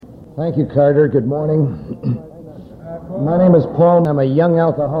Thank you, Carter. Good morning. My name is Paul. I'm a young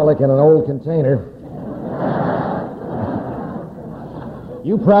alcoholic in an old container.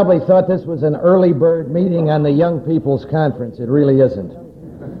 You probably thought this was an early bird meeting on the Young People's Conference. It really isn't.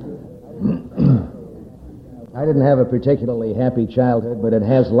 I didn't have a particularly happy childhood, but it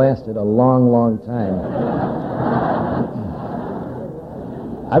has lasted a long, long time.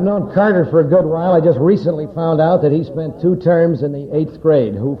 I've known Carter for a good while. I just recently found out that he spent 2 terms in the 8th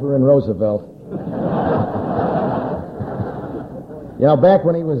grade, Hoover and Roosevelt. You know, back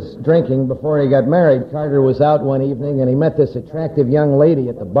when he was drinking, before he got married, Carter was out one evening and he met this attractive young lady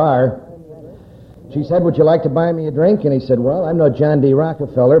at the bar. She said, "Would you like to buy me a drink?" And he said, "Well, I'm no John D.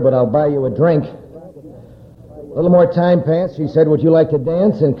 Rockefeller, but I'll buy you a drink." A little more time passed. She said, "Would you like to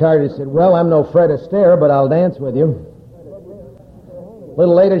dance?" And Carter said, "Well, I'm no Fred Astaire, but I'll dance with you." A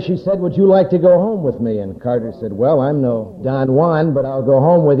little later, she said, "Would you like to go home with me?" And Carter said, "Well, I'm no Don Juan, but I'll go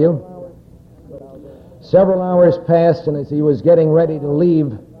home with you." Several hours passed, and as he was getting ready to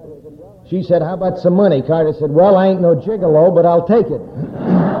leave, she said, "How about some money?" Carter said, "Well, I ain't no gigolo, but I'll take it."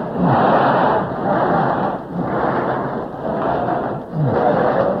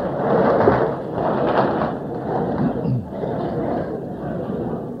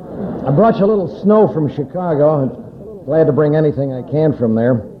 I brought you a little snow from Chicago. I'm glad to bring anything I can from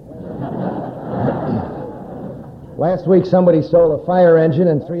there. Last week, somebody stole a fire engine,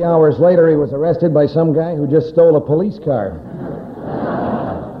 and 3 hours later, he was arrested by some guy who just stole a police car.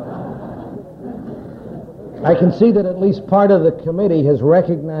 I can see that at least part of the committee has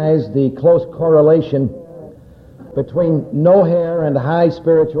recognized the close correlation between no hair and high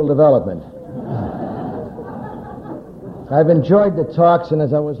spiritual development. I've enjoyed the talks, and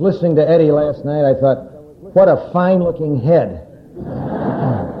as I was listening to Eddie last night, I thought, what a fine-looking head.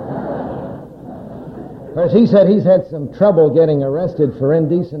 Of course, he said he's had some trouble getting arrested for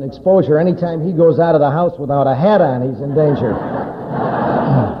indecent exposure. Anytime he goes out of the house without a hat on, he's in danger.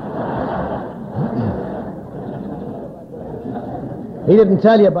 He didn't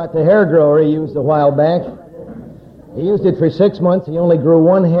tell you about the hair grower he used a while back. He used it for 6 months. He only grew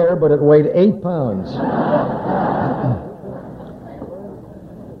 1 hair, but it weighed 8 pounds.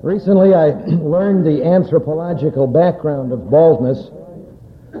 Recently, I learned the anthropological background of baldness.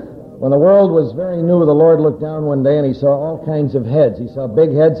 When the world was very new, the Lord looked down one day and he saw all kinds of heads. He saw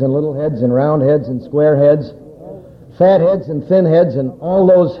big heads and little heads and round heads and square heads, fat heads and thin heads, and all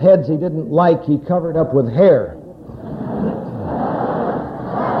those heads he didn't like, he covered up with hair.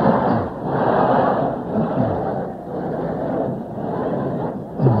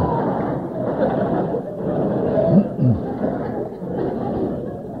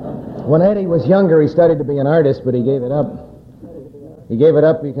 When Eddie was younger, he studied to be an artist, but he gave it up. He gave it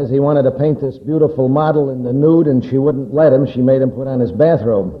up because he wanted to paint this beautiful model in the nude, and she wouldn't let him. She made him put on his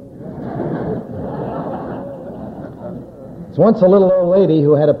bathrobe. So once a little old lady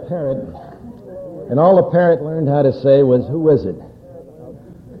who had a parrot, and all the parrot learned how to say was, "Who is it?"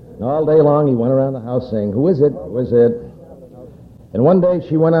 And all day long he went around the house saying, "Who is it? Who is it?" And one day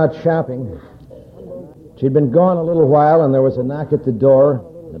she went out shopping. She'd been gone a little while, and there was a knock at the door.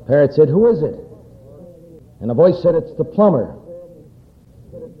 The parrot said, "Who is it?" And a voice said, "It's the plumber."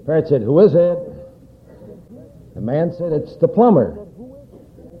 The parrot said, "Who is it?" The man said, "It's the plumber."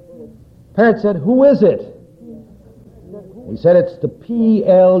 The parrot said, "Who is it?" He said, "It's the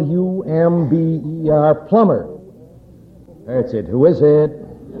Plumber, plumber." The parrot said, "Who is it?"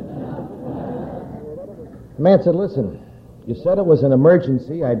 The man said, "Listen, you said it was an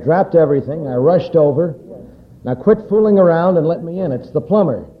emergency. I dropped everything. I rushed over. Now quit fooling around and let me in. It's the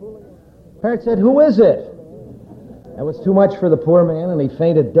plumber." The parrot said, "Who is it?" That was too much for the poor man, and he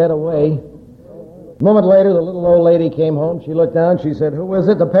fainted dead away. A moment later, the little old lady came home. She looked down. She said, "Who is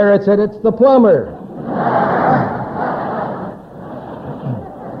it?" The parrot said, "It's the plumber."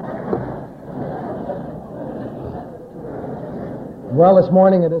 Well, this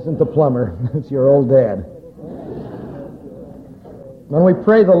morning it isn't the plumber. It's your old dad. When we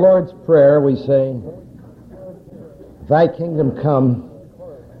pray the Lord's Prayer, we say, "Thy kingdom come."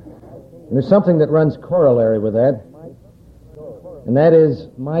 And there's something that runs corollary with that, and that is,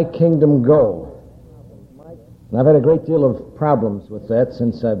 "My kingdom go." And I've had a great deal of problems with that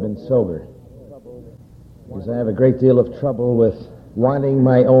since I've been sober, because I have a great deal of trouble with wanting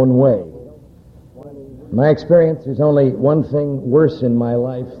my own way. In my experience, there's only one thing worse in my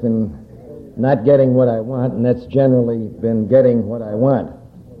life than not getting what I want, and that's generally been getting what I want.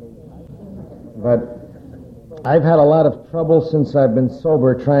 But I've had a lot of trouble since I've been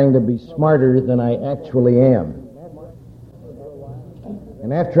sober trying to be smarter than I actually am.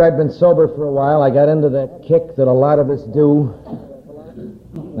 And after I'd been sober for a while, I got into that kick that a lot of us do,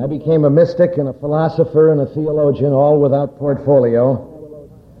 I became a mystic and a philosopher and a theologian, all without portfolio.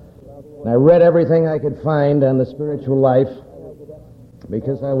 And I read everything I could find on the spiritual life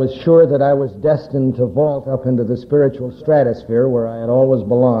because I was sure that I was destined to vault up into the spiritual stratosphere where I had always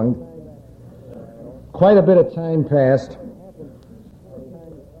belonged. Quite a bit of time passed,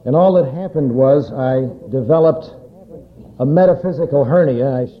 and all that happened was I developed a metaphysical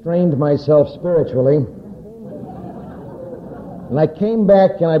hernia. I strained myself spiritually, and I came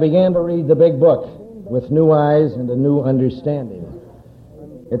back and I began to read the big book with new eyes and a new understanding.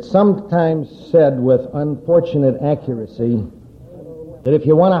 It's sometimes said with unfortunate accuracy that if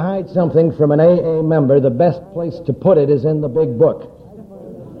you want to hide something from an AA member, the best place to put it is in the big book.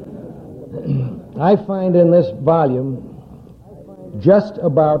 I find in this volume just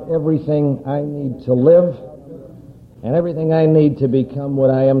about everything I need to live and everything I need to become what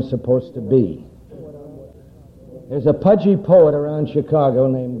I am supposed to be. There's a pudgy poet around Chicago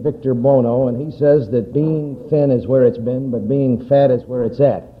named Victor Bono, and he says that being thin is where it's been, but being fat is where it's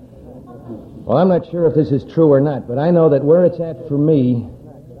at. Well, I'm not sure if this is true or not, but I know that where it's at for me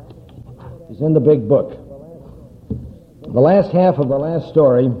is in the big book. The last half of the last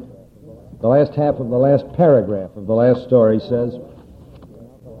story, the last half of the last paragraph of the last story says,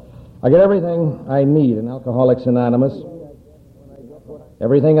 I get everything I need in Alcoholics Anonymous.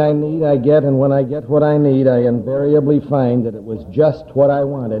 Everything I need I get, and when I get what I need, I invariably find that it was just what I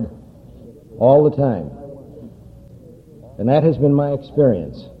wanted all the time. And that has been my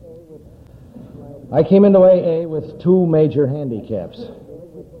experience. I came into AA with two major handicaps.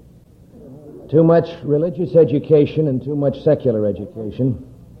 Too much religious education and too much secular education.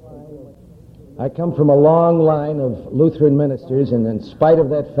 I come from a long line of Lutheran ministers, and in spite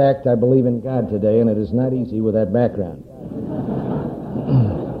of that fact, I believe in God today, and it is not easy with that background.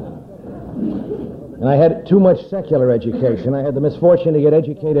 And I had too much secular education. I had the misfortune to get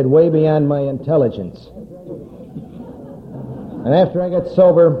educated way beyond my intelligence. And after I got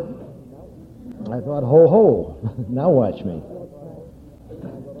sober, I thought, ho, now watch me.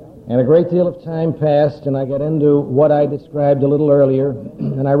 And a great deal of time passed, and I got into what I described a little earlier,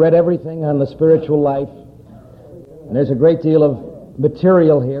 and I read everything on the spiritual life. And there's a great deal of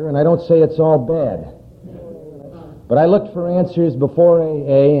material here, and I don't say it's all bad. But I looked for answers before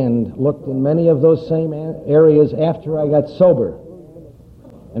AA and looked in many of those same areas after I got sober.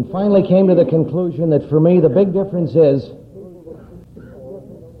 And finally came to the conclusion that for me the big difference is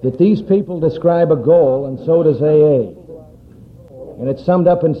that these people describe a goal, and so does AA. And it's summed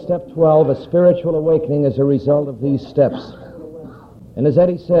up in step 12, a spiritual awakening as a result of these steps. And as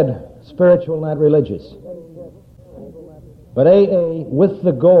Eddie said, spiritual, not religious. But AA, with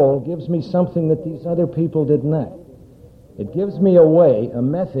the goal, gives me something that these other people did not. It gives me a way, a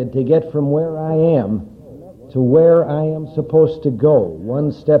method to get from where I am to where I am supposed to go,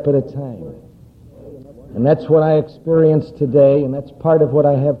 one step at a time. And that's what I experienced today, and that's part of what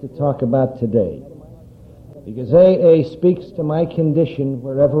I have to talk about today. Because AA speaks to my condition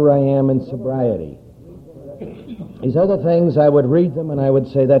wherever I am in sobriety. These other things, I would read them and I would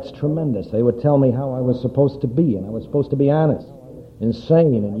say, that's tremendous. They would tell me how I was supposed to be, and I was supposed to be honest and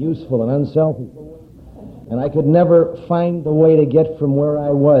sane and useful and unselfish. And I could never find the way to get from where I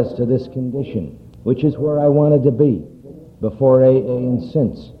was to this condition, which is where I wanted to be before AA and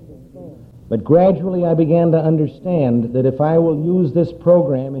since. But gradually I began to understand that if I will use this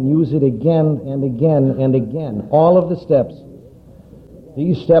program and use it again and again and again, all of the steps,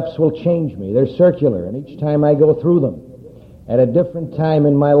 these steps will change me. They're circular, and each time I go through them, at a different time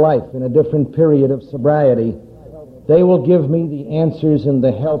in my life, in a different period of sobriety, they will give me the answers and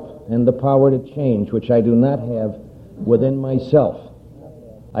the help and the power to change, which I do not have within myself.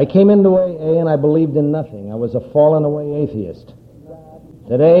 I came into AA and I believed in nothing. I was a fallen away atheist.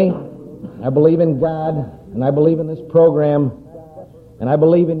 Today, I believe in God, and I believe in this program, and I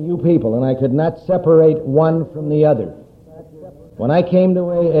believe in you people, and I could not separate one from the other. When I came to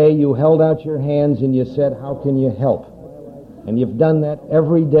AA, you held out your hands and you said, how can you help? And you've done that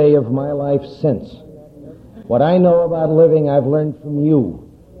every day of my life since. What I know about living, I've learned from you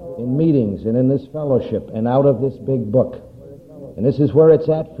in meetings and in this fellowship and out of this big book. And this is where it's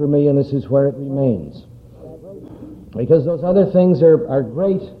at for me, and this is where it remains. Because those other things are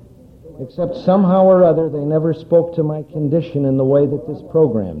great, except somehow or other they never spoke to my condition in the way that this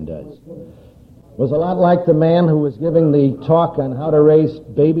program does. It was a lot like the man who was giving the talk on how to raise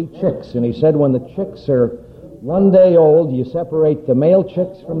baby chicks, and he said when the chicks are 1 day old, you separate the male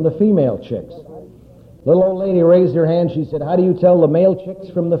chicks from the female chicks. Little old lady raised her hand. She said, how do you tell the male chicks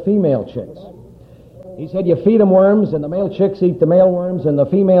from the female chicks? He said, you feed them worms, and the male chicks eat the male worms, and the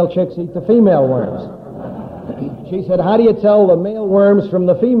female chicks eat the female worms. She said, how do you tell the male worms from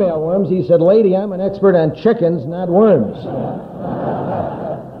the female worms? He said, lady, I'm an expert on chickens, not worms.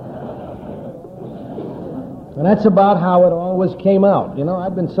 And that's about how it always came out. You know,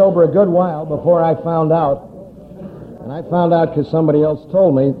 I've been sober a good while before I found out. And I found out because somebody else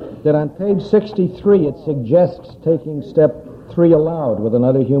told me that on page 63 it suggests taking step 3 aloud with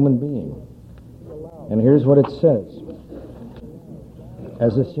another human being. And here's what it says.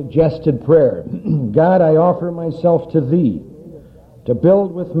 As a suggested prayer, God, I offer myself to Thee, to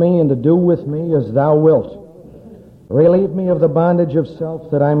build with me and to do with me as Thou wilt. Relieve me of the bondage of self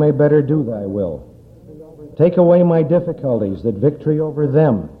that I may better do Thy will. Take away my difficulties, that victory over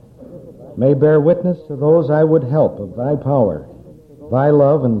them may bear witness to those I would help of Thy power, Thy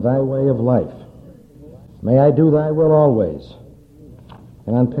love, and Thy way of life. May I do Thy will always.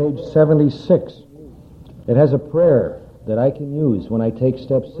 And on page 76, it has a prayer that I can use when I take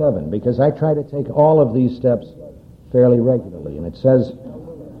step 7, because I try to take all of these steps fairly regularly. And it says,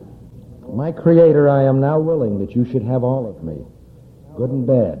 my Creator, I am now willing that You should have all of me, good and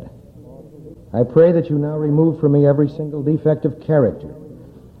bad. I pray that You now remove from me every single defect of character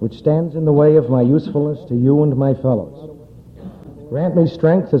which stands in the way of my usefulness to You and my fellows. Grant me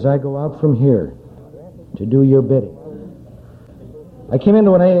strength as I go out from here to do Your bidding. I came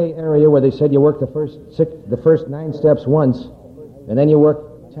into an AA area where they said you work the first 9 steps once, and then you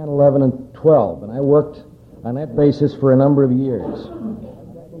work 10, 11, and 12. And I worked on that basis for a number of years.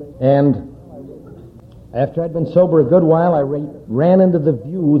 And after I'd been sober a good while, I ran into the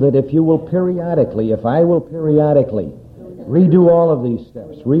view that if I will periodically redo all of these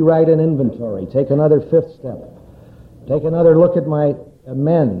steps, rewrite an inventory, take another 5th step, take another look at my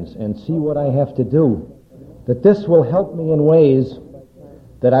amends and see what I have to do, that this will help me in ways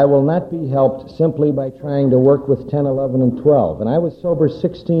that I will not be helped simply by trying to work with 10, 11, and 12. And I was sober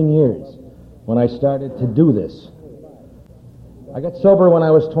 16 years when I started to do this. I got sober when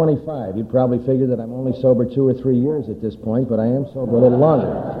I was 25. You'd probably figure that I'm only sober 2 or 3 years at this point, but I am sober a little longer.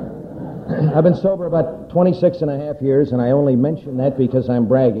 I've been sober about 26 and a half years, and I only mention that because I'm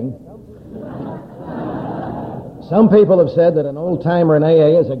bragging. Some people have said that an old-timer in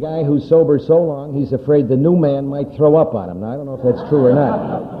AA is a guy who's sober so long he's afraid the new man might throw up on him. Now, I don't know if that's true or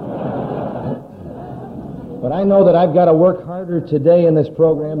not. But I know that I've got to work harder today in this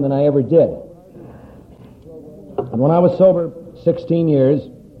program than I ever did. And when I was sober 16 years,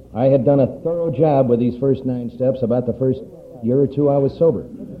 I had done a thorough job with these first 9 steps about the first year or 2 I was sober.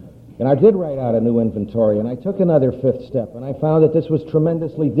 And I did write out a new inventory, and I took another 5th step, and I found that this was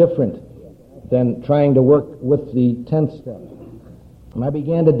tremendously different than trying to work with the 10th step. And I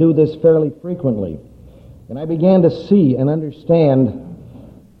began to do this fairly frequently. And I began to see and understand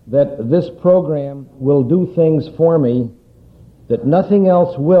that this program will do things for me that nothing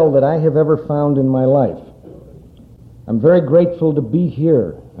else will that I have ever found in my life. I'm very grateful to be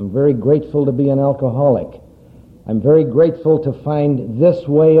here. I'm very grateful to be an alcoholic. I'm very grateful to find this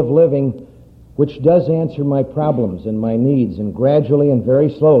way of living which does answer my problems and my needs, and gradually and very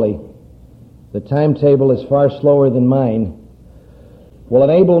slowly, the timetable is far slower than mine, will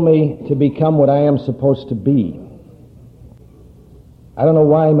enable me to become what I am supposed to be. I don't know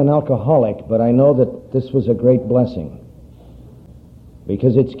why I'm an alcoholic, but I know that this was a great blessing,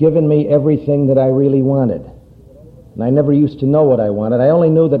 because it's given me everything that I really wanted. And I never used to know what I wanted. I only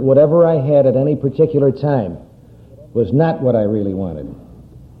knew that whatever I had at any particular time was not what I really wanted.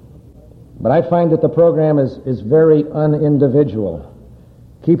 But I find that the program is very unindividual.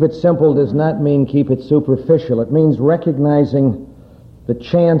 Keep it simple does not mean keep it superficial. It means recognizing the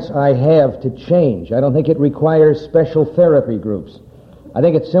chance I have to change. I don't think it requires special therapy groups. I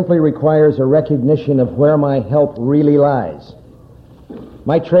think it simply requires a recognition of where my help really lies.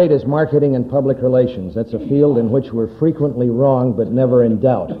 My trade is marketing and public relations. That's a field in which we're frequently wrong, but never in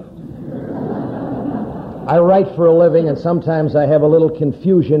doubt. I write for a living, and sometimes I have a little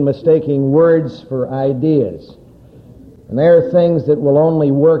confusion mistaking words for ideas. And there are things that will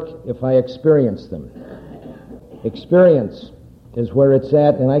only work if I experience them. Experience is where it's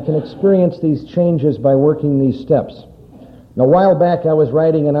at, and I can experience these changes by working these steps. Now, a while back, I was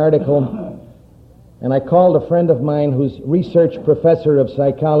writing an article, and I called a friend of mine who's research professor of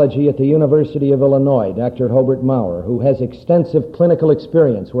psychology at the University of Illinois, Dr. Hobart Maurer, who has extensive clinical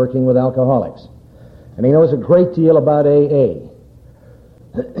experience working with alcoholics. And he knows a great deal about AA.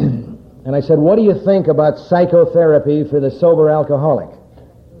 And I said, what do you think about psychotherapy for the sober alcoholic?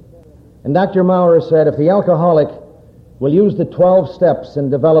 And Dr. Maurer said, if the alcoholic will use the 12 steps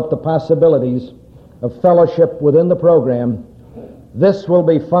and develop the possibilities of fellowship within the program, this will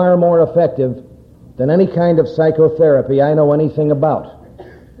be far more effective than any kind of psychotherapy I know anything about.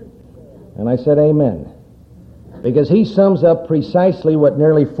 And I said, amen. because he sums up precisely what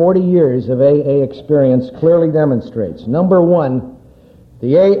nearly 40 years of AA experience clearly demonstrates. Number one,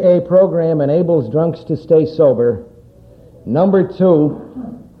 the AA program enables drunks to stay sober. Number two,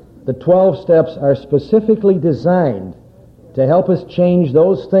 the 12 steps are specifically designed to help us change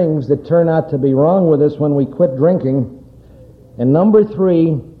those things that turn out to be wrong with us when we quit drinking. And number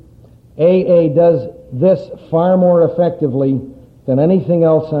three, AA does this far more effectively than anything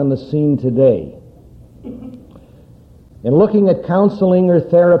else on the scene today. In looking at counseling or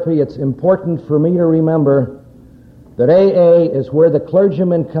therapy, it's important for me to remember that AA is where the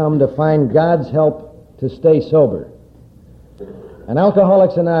clergymen come to find God's help to stay sober. And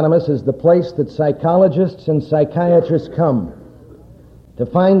Alcoholics Anonymous is the place that psychologists and psychiatrists come to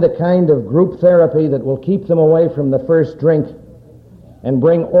find the kind of group therapy that will keep them away from the first drink and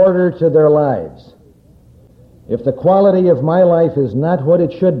bring order to their lives. If the quality of my life is not what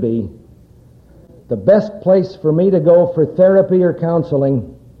it should be, the best place for me to go for therapy or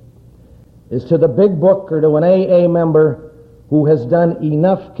counseling is to the big book or to an AA member who has done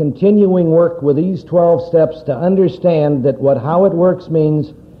enough continuing work with these 12 steps to understand that how it works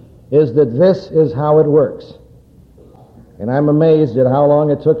means is that this is how it works. And I'm amazed at how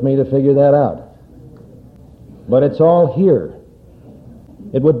long it took me to figure that out. But it's all here.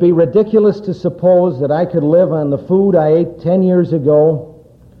 It would be ridiculous to suppose that I could live on the food I ate 10 years ago,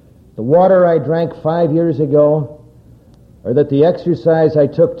 the water I drank 5 years ago, or that the exercise I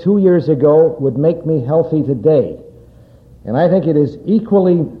took 2 years ago would make me healthy today. And I think it is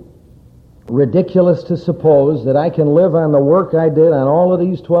equally ridiculous to suppose that I can live on the work I did on all of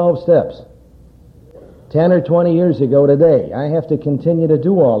these 12 steps 10 or 20 years ago today. I have to continue to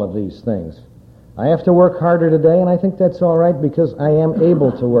do all of these things. I have to work harder today, and I think that's all right because I am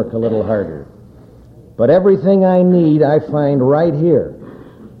able to work a little harder. But everything I need I find right here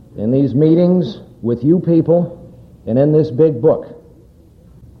in these meetings with you people and in this big book.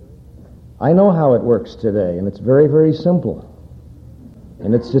 I know how it works today, and it's very, very simple.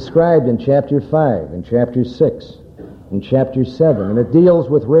 And it's described in chapter 5, in chapter 6, in chapter 7, and it deals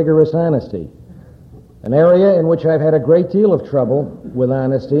with rigorous honesty, an area in which I've had a great deal of trouble with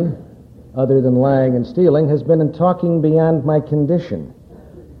honesty, other than lying and stealing, has been in talking beyond my condition,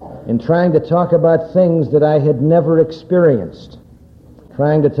 in trying to talk about things that I had never experienced,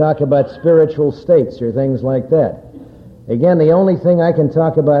 trying to talk about spiritual states or things like that. Again, the only thing I can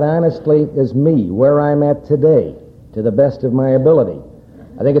talk about honestly is me, where I'm at today, to the best of my ability.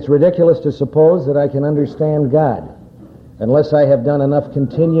 I think it's ridiculous to suppose that I can understand God unless I have done enough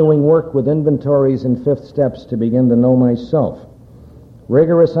continuing work with inventories and fifth steps to begin to know myself.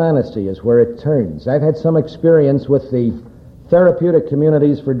 Rigorous honesty is where it turns. I've had some experience with the therapeutic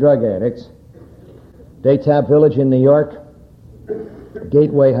communities for drug addicts. Daytop Village in New York,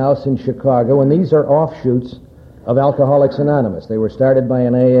 Gateway House in Chicago, and these are offshoots of Alcoholics Anonymous. They were started by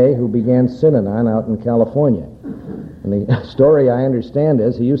an AA who began Synanon out in California. And the story I understand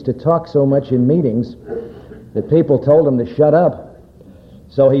is he used to talk so much in meetings that people told him to shut up.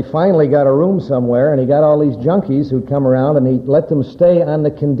 So he finally got a room somewhere, and he got all these junkies who'd come around, and he let them stay on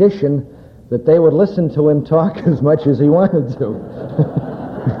the condition that they would listen to him talk as much as he wanted to.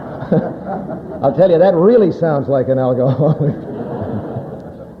 I'll tell you, that really sounds like an alcoholic.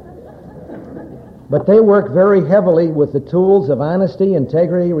 But they work very heavily with the tools of honesty,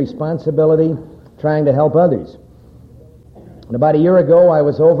 integrity, responsibility, trying to help others. And about a year ago, I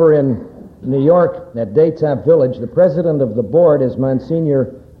was over in New York at Daytop Village. The president of the board is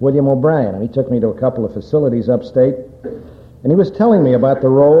Monsignor William O'Brien, and he took me to a couple of facilities upstate, and he was telling me about the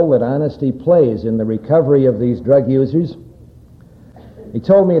role that honesty plays in the recovery of these drug users. He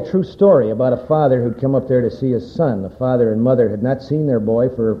told me a true story about a father who'd come up there to see his son. The father and mother had not seen their boy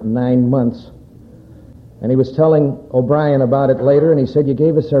for 9 months, and he was telling O'Brien about it later, and he said, "You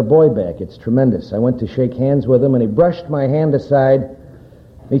gave us our boy back. It's tremendous." I went to shake hands with him, and he brushed my hand aside.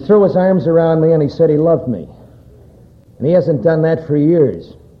 He threw his arms around me, and he said he loved me. And he hasn't done that for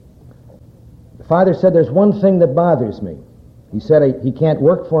years. The father said, "There's one thing that bothers me." He said, he can't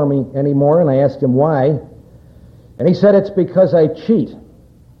work for me anymore, and I asked him why. And he said, "It's because I cheat."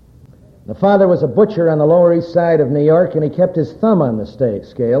 The father was a butcher on the Lower East Side of New York, and he kept his thumb on the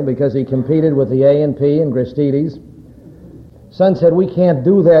scale because he competed with the A&P and Gristedes. Son said, "We can't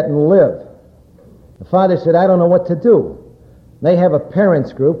do that and live." The father said, "I don't know what to do." They have a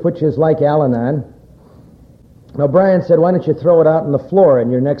parents group, which is like Al-Anon. Now, Brian said, "Why don't you throw it out on the floor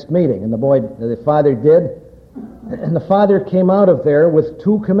in your next meeting?" And the father did. And the father came out of there with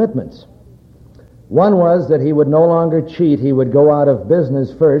 2 commitments. One was that he would no longer cheat. He would go out of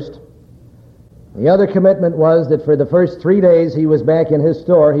business first. The other commitment was that for the first 3 days he was back in his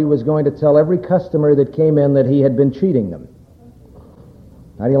store, he was going to tell every customer that came in that he had been cheating them.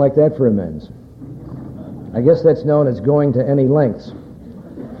 How do you like that for amends? I guess that's known as going to any lengths.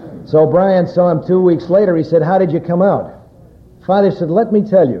 So Brian saw him 2 weeks later. He said, "How did you come out?" Father said, "Let me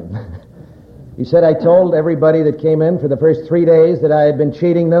tell you." He said, "I told everybody that came in for the first 3 days that I had been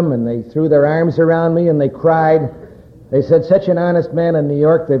cheating them, and they threw their arms around me and they cried. They said, 'Such an honest man in New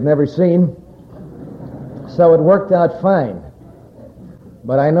York they've never seen.' So it worked out fine.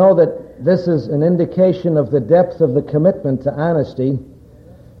 But I know that this is an indication of the depth of the commitment to honesty.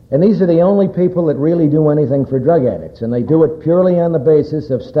 And these are the only people that really do anything for drug addicts. And they do it purely on the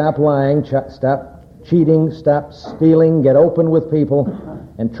basis of stop lying, stop cheating, stop stealing, get open with people,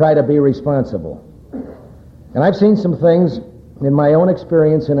 and try to be responsible. And I've seen some things in my own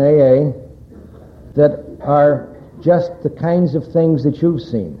experience in AA that are just the kinds of things that you've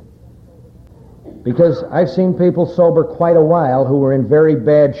seen. Because I've seen people sober quite a while who were in very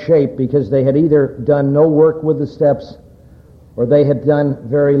bad shape because they had either done no work with the steps or they had done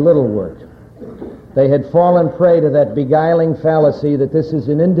very little work. They had fallen prey to that beguiling fallacy that this is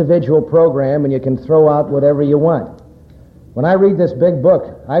an individual program and you can throw out whatever you want. When I read this big book,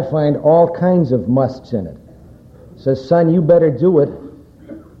 I find all kinds of musts in it. It says, "Son, you better do it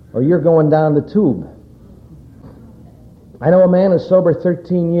or you're going down the tube." I know a man who's sober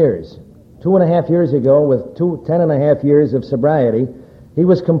 13 years. 2.5 years ago, with 10.5 years of sobriety, he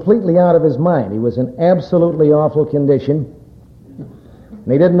was completely out of his mind. He was in absolutely awful condition,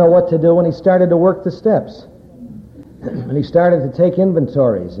 and he didn't know what to do, and he started to work the steps. And he started to take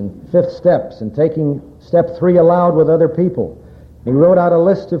inventories and fifth steps, and taking step 3 aloud with other people. He wrote out a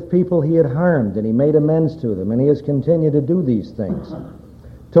list of people he had harmed, and he made amends to them, and he has continued to do these things.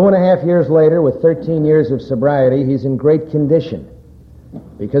 2.5 years later, with 13 years of sobriety, he's in great condition,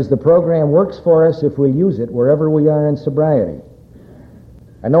 because the program works for us if we use it wherever we are in sobriety.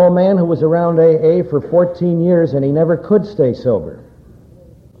 I know a man who was around AA for 14 years and he never could stay sober.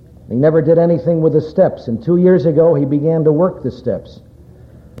 He never did anything with the steps, and 2 years ago he began to work the steps.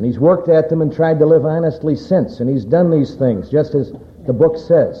 And he's worked at them and tried to live honestly since, and he's done these things just as the book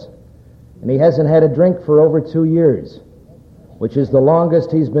says. And he hasn't had a drink for over 2 years, which is the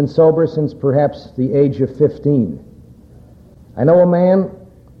longest he's been sober since perhaps the age of 15. I know a man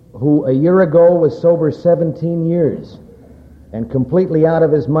who a year ago was sober 17 years and completely out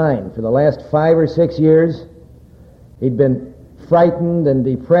of his mind. For the last 5 or 6 years, he'd been frightened and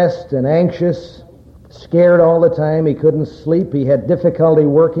depressed and anxious, scared all the time. He couldn't sleep. He had difficulty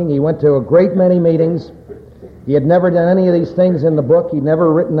working. He went to a great many meetings. He had never done any of these things in the book. He'd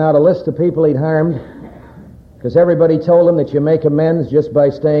never written out a list of people he'd harmed, because everybody told him that you make amends just by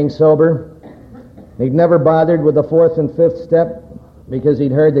staying sober. He'd never bothered with the 4th and 5th step because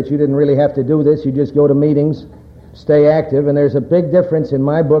he'd heard that you didn't really have to do this. You just go to meetings, stay active. And there's a big difference in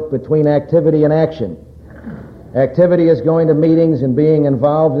my book between activity and action. Activity is going to meetings and being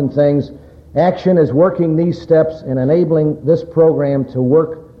involved in things. Action is working these steps and enabling this program to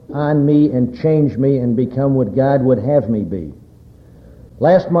work on me and change me and become what God would have me be.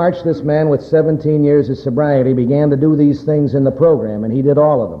 Last March, this man with 17 years of sobriety began to do these things in the program, and he did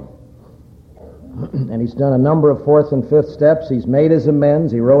all of them. And he's done a number of 4th and 5th steps. He's made his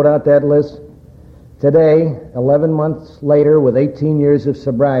amends. He wrote out that list. Today, 11 months later, with 18 years of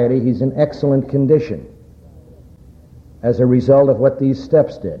sobriety, he's in excellent condition as a result of what these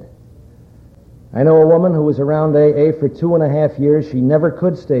steps did. I know a woman who was around AA for 2.5 years. She never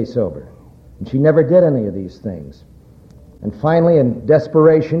could stay sober, and she never did any of these things. And finally, in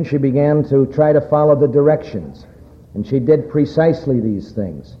desperation, she began to try to follow the directions, and she did precisely these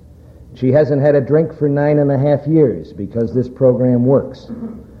things. She hasn't had a drink for 9.5 years because this program works.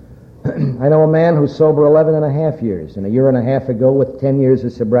 I know a man who's sober 11.5 years, and a year and a half ago, with 10 years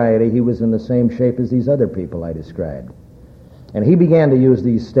of sobriety, he was in the same shape as these other people I described. And he began to use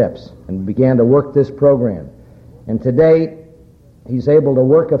these steps and began to work this program. And today, he's able to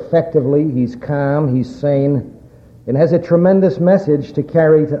work effectively, he's calm, he's sane, and has a tremendous message to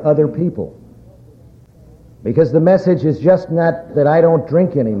carry to other people. Because the message is just not that I don't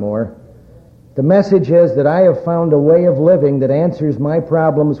drink anymore. The message is that I have found a way of living that answers my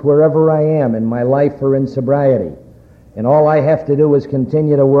problems wherever I am in my life or in sobriety. And all I have to do is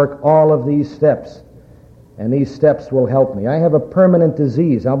continue to work all of these steps. And these steps will help me. I have a permanent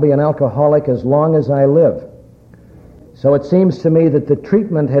disease. I'll be an alcoholic as long as I live. So it seems to me that the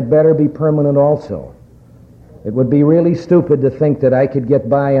treatment had better be permanent also. It would be really stupid to think that I could get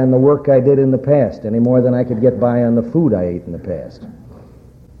by on the work I did in the past any more than I could get by on the food I ate in the past.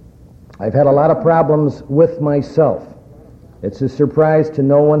 I've had a lot of problems with myself. It's a surprise to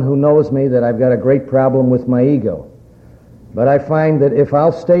no one who knows me that I've got a great problem with my ego. But I find that if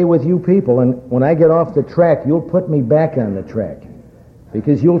I'll stay with you people, and when I get off the track, you'll put me back on the track,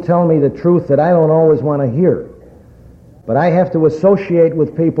 because you'll tell me the truth that I don't always want to hear. But I have to associate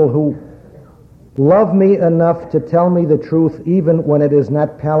with people who love me enough to tell me the truth even when it is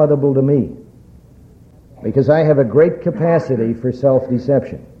not palatable to me, because I have a great capacity for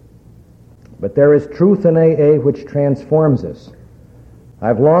self-deception. But there is truth in AA which transforms us.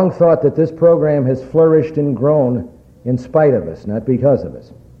 I've long thought that this program has flourished and grown in spite of us, not because of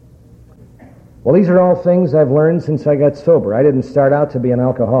us. Well, these are all things I've learned since I got sober. I didn't start out to be an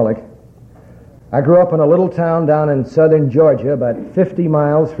alcoholic. I grew up in a little town down in southern Georgia, about 50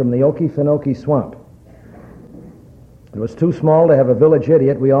 miles from the Okefenokee Swamp. It was too small to have a village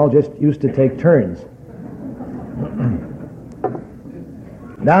idiot. We all just used to take turns.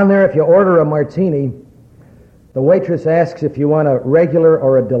 Down there, if you order a martini, the waitress asks if you want a regular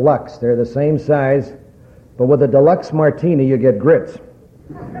or a deluxe. They're the same size, but with a deluxe martini, you get grits.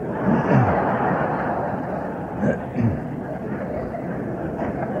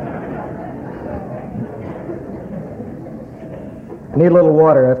 I need a little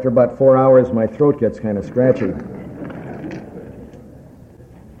water. After about 4 hours, my throat gets kind of scratchy.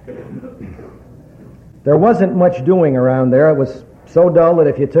 There wasn't much doing around there. It was so dull that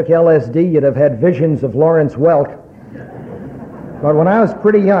if you took LSD, you'd have had visions of Lawrence Welk. But when I was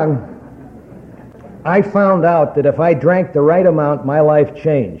pretty young, I found out that if I drank the right amount, my life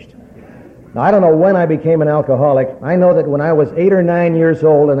changed. Now, I don't know when I became an alcoholic. I know that when I was 8 or 9 years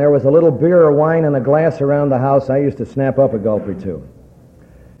old and there was a little beer or wine in a glass around the house, I used to snap up a gulp or two.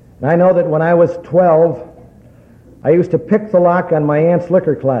 And I know that when I was 12, I used to pick the lock on my aunt's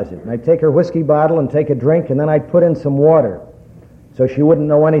liquor closet. I'd take her whiskey bottle and take a drink, and then I'd put in some water so she wouldn't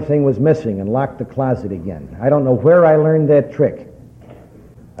know anything was missing, and lock the closet again. I don't know where I learned that trick.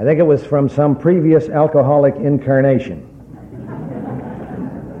 I think it was from some previous alcoholic incarnation.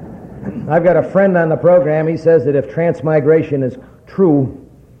 I've got a friend on the program. He says that if transmigration is true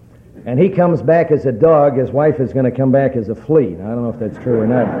and he comes back as a dog, his wife is going to come back as a flea. Now, I don't know if that's true or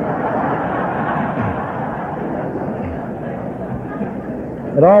not.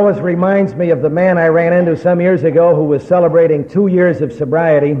 It always reminds me of the man I ran into some years ago who was celebrating 2 years of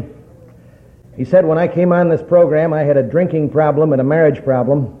sobriety. He said, when I came on this program, I had a drinking problem and a marriage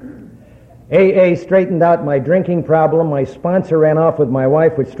problem. AA straightened out my drinking problem. My sponsor ran off with my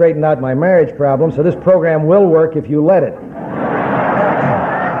wife, which straightened out my marriage problem, so this program will work if you let it.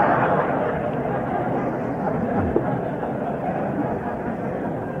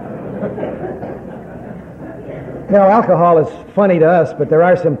 Now, alcohol is funny to us, but there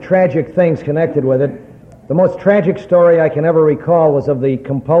are some tragic things connected with it. The most tragic story I can ever recall was of the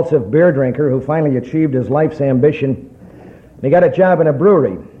compulsive beer drinker who finally achieved his life's ambition. And he got a job in a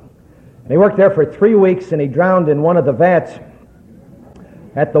brewery. And he worked there for 3 weeks, and he drowned in one of the vats.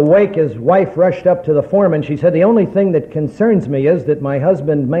 At the wake, his wife rushed up to the foreman. She said, "The only thing that concerns me is that my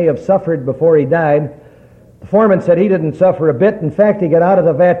husband may have suffered before he died." The foreman said he didn't suffer a bit. In fact, he got out of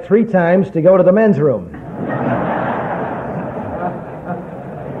the vat 3 times to go to the men's room.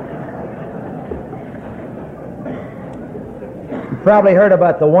 Probably heard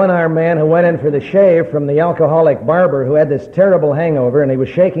about the one-armed man who went in for the shave from the alcoholic barber who had this terrible hangover, and he was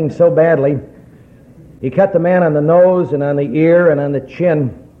shaking so badly he cut the man on the nose and on the ear and on the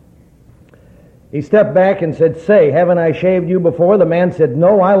chin. He stepped back and said, "Say, haven't I shaved you before?" The man said,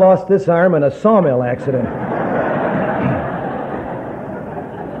 "No, I lost this arm in a sawmill accident."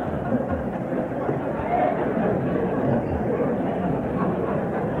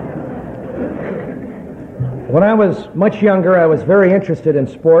 When I was much younger, I was very interested in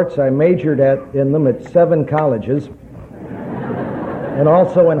sports. I majored in them at 7 colleges and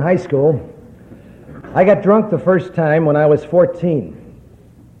also in high school. I got drunk the first time when I was 14.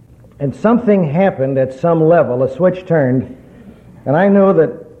 And something happened at some level, a switch turned, and I knew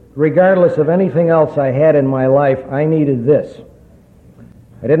that regardless of anything else I had in my life, I needed this.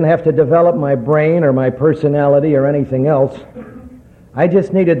 I didn't have to develop my brain or my personality or anything else. I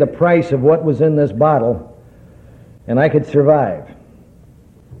just needed the price of what was in this bottle, and I could survive.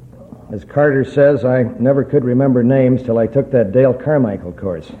 As Carter says, I never could remember names till I took that Dale Carmichael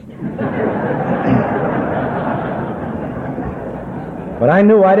course. But I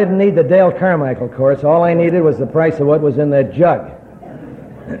knew I didn't need the Dale Carmichael course. All I needed was the price of what was in that jug.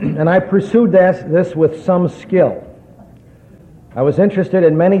 And I pursued this with some skill. I was interested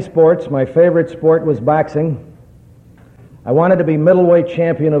in many sports. My favorite sport was boxing. I wanted to be middleweight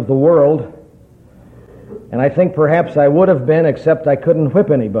champion of the world. And I think perhaps I would have been, except I couldn't whip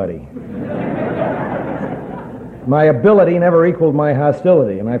anybody. my ability never equaled my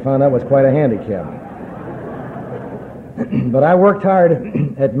hostility, and I found that was quite a handicap. But I worked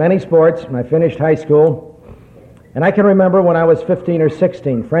hard at many sports, and I finished high school. And I can remember when I was 15 or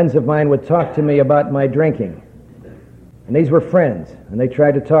 16, friends of mine would talk to me about my drinking. And these were friends, and they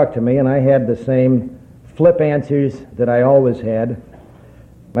tried to talk to me, and I had the same flip answers that I always had.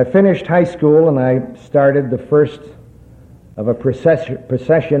 I finished high school, and I started the first of a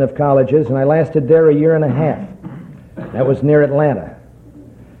procession of colleges, and I lasted there a year and a half. That was near Atlanta.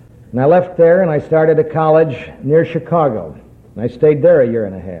 And I left there, and I started a college near Chicago. And I stayed there a year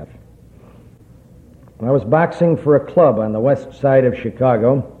and a half. I was boxing for a club on the west side of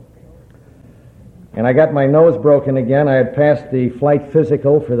Chicago, and I got my nose broken again. I had passed the flight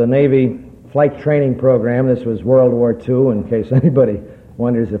physical for the Navy flight training program. This was World War II, in case anybody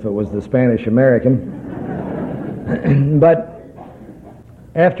wonders if it was the Spanish-American. But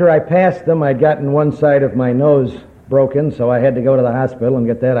after I passed them, I'd gotten one side of my nose broken, so I had to go to the hospital and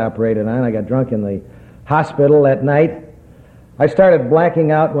get that operated on. I got drunk in the hospital that night. I started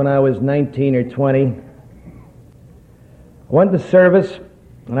blacking out when I was 19 or 20. I went to service,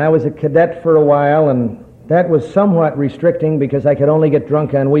 and I was a cadet for a while, and that was somewhat restricting because I could only get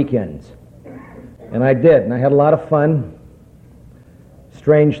drunk on weekends. And I did, and I had a lot of fun.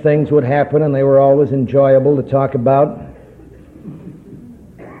 Strange things would happen, and they were always enjoyable to talk about.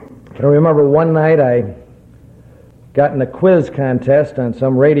 I remember one night I got in a quiz contest on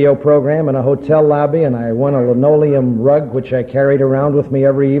some radio program in a hotel lobby, and I won a linoleum rug, which I carried around with me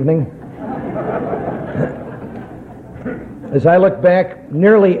every evening. As I look back,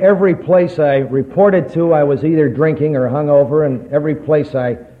 nearly every place I reported to, I was either drinking or hungover, and every place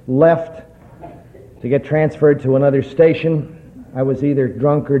I left to get transferred to another station, I was either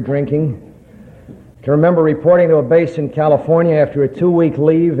drunk or drinking. I can remember reporting to a base in California after a 2-week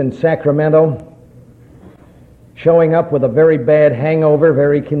leave in Sacramento, showing up with a very bad hangover,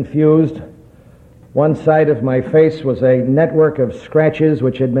 very confused. One side of my face was a network of scratches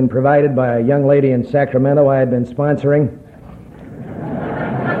which had been provided by a young lady in Sacramento I had been sponsoring.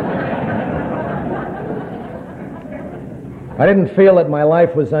 I didn't feel that my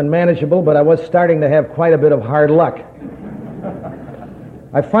life was unmanageable, but I was starting to have quite a bit of hard luck.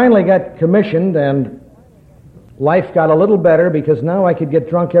 I finally got commissioned, and life got a little better because now I could get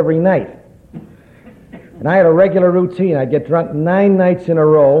drunk every night. And I had a regular routine. I'd get drunk 9 nights in a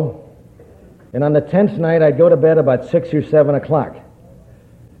row, and on the 10th night I'd go to bed about 6 or 7 o'clock.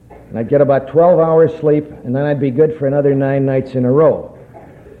 And I'd get about 12 hours sleep, and then I'd be good for another 9 nights in a row.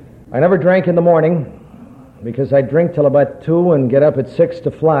 I never drank in the morning because I'd drink till about 2 and get up at 6 to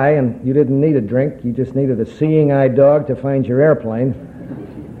fly, and you didn't need a drink. You just needed a seeing-eye dog to find your airplane.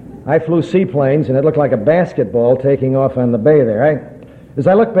 I flew seaplanes, and it looked like a basketball taking off on the bay there. As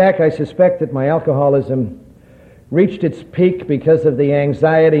I look back, I suspect that my alcoholism reached its peak because of the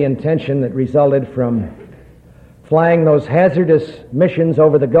anxiety and tension that resulted from flying those hazardous missions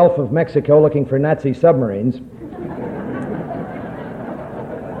over the Gulf of Mexico looking for Nazi submarines.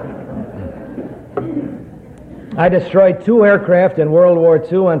 I destroyed 2 aircraft in World War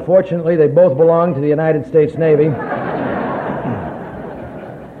II. Unfortunately, they both belonged to the United States Navy.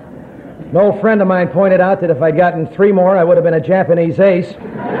 An old friend of mine pointed out that if I'd gotten 3 more, I would have been a Japanese ace.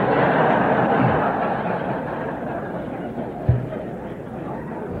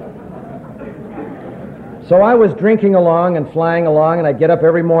 So I was drinking along and flying along, and I'd get up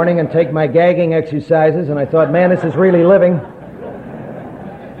every morning and take my gagging exercises, and I thought, man, this is really living.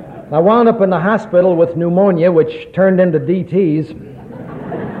 I wound up in the hospital with pneumonia, which turned into DTs.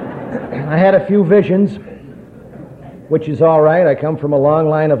 I had a few visions, which is all right. I come from a long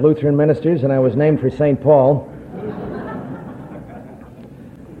line of Lutheran ministers, and I was named for St. Paul.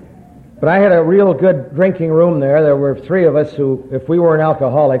 But I had a real good drinking room there. There were 3 of us who, if we weren't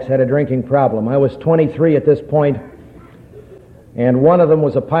alcoholics, had a drinking problem. I was 23 at this point, and one of them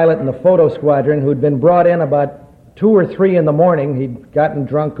was a pilot in the photo squadron who'd been brought in about 2 or 3 in the morning. He'd gotten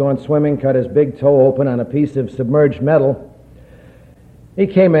drunk, gone swimming, cut his big toe open on a piece of submerged metal. He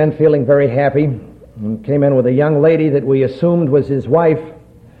came in feeling very happy, and came in with a young lady that we assumed was his wife.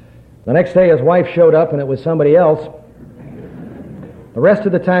 The next day his wife showed up, and it was somebody else. The rest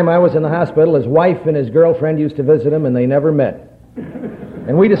of the time I was in the hospital, his wife and his girlfriend used to visit him, and they never met.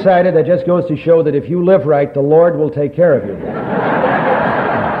 And we decided that just goes to show that if you live right, the Lord will take care of you.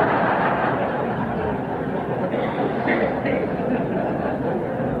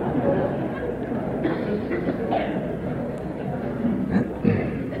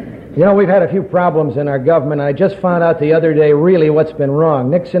 You know, we've had a few problems in our government. I just found out the other day really what's been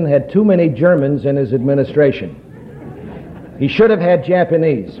wrong. Nixon had too many Germans in his administration. He should have had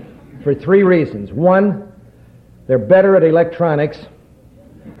Japanese for 3 reasons. 1, They're better at electronics.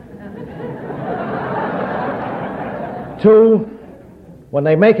 2, when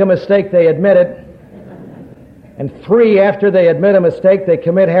they make a mistake, they admit it. And 3, after they admit a mistake, they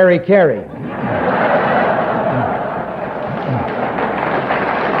commit hara-kiri.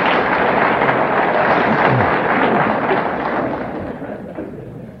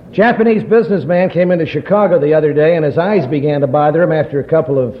 Japanese businessman came into Chicago the other day, and his eyes began to bother him after a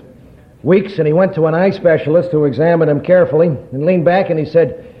couple of weeks, and he went to an eye specialist who examined him carefully and leaned back and he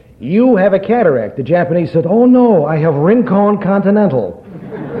said, "You have a cataract." The Japanese said, "Oh no, I have Rincon Continental."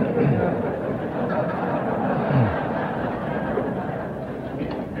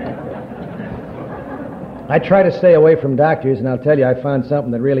 I try to stay away from doctors, and I'll tell you, I found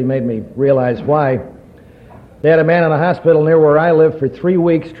something that really made me realize why. They had a man in a hospital near where I live for 3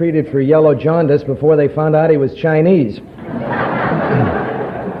 weeks treated for yellow jaundice before they found out he was Chinese.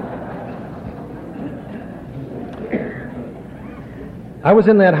 I was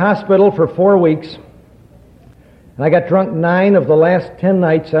in that hospital for 4 weeks, and I got drunk 9 of the last 10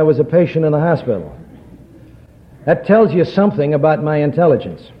 nights I was a patient in the hospital. That tells you something about my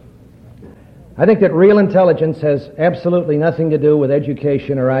intelligence. I think that real intelligence has absolutely nothing to do with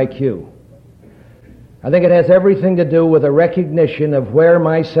education or IQ. I think it has everything to do with a recognition of where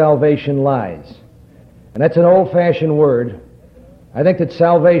my salvation lies. And that's an old-fashioned word. I think that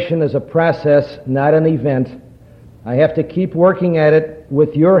salvation is a process, not an event. I have to keep working at it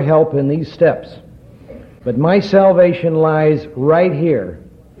with your help in these steps. But my salvation lies right here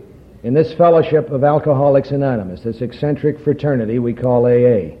in this fellowship of Alcoholics Anonymous, this eccentric fraternity we call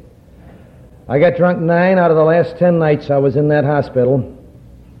AA. I got drunk 9 out of the last 10 nights I was in that hospital.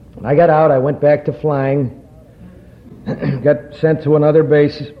 I got out, I went back to flying, got sent to another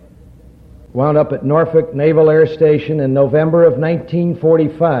base, wound up at Norfolk Naval Air Station in November of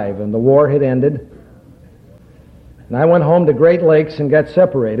 1945, and the war had ended. And I went home to Great Lakes and got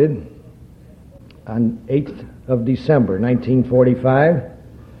separated on 8th of December, 1945,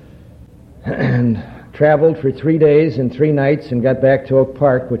 and traveled for 3 days and 3 nights and got back to Oak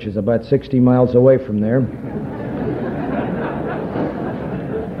Park, which is about 60 miles away from there.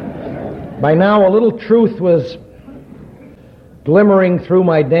 By now, a little truth was glimmering through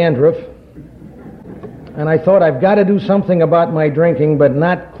my dandruff, and I thought, I've got to do something about my drinking, but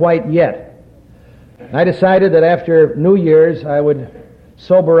not quite yet. I decided that after New Year's I would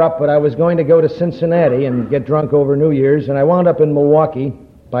sober up, but I was going to go to Cincinnati and get drunk over New Year's, and I wound up in Milwaukee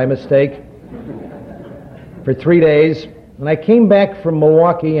by mistake for 3 days, and I came back from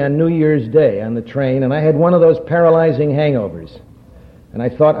Milwaukee on New Year's Day on the train, and I had one of those paralyzing hangovers. And I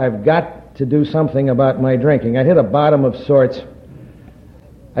thought, I've got to do something about my drinking. I'd hit a bottom of sorts.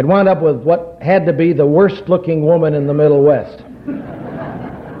 I'd wound up with what had to be the worst-looking woman in the Middle West.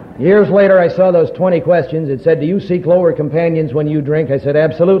 Years later, I saw those 20 questions. It said, "Do you seek lower companions when you drink?" I said,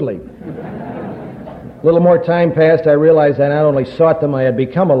 "Absolutely." A little more time passed, I realized I not only sought them, I had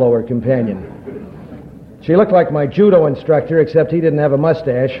become a lower companion. She looked like my judo instructor, except he didn't have a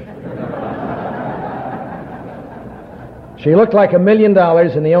mustache. She looked like $1 million,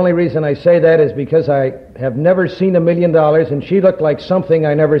 and the only reason I say that is because I have never seen $1 million, and she looked like something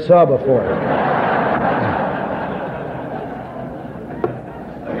I never saw before.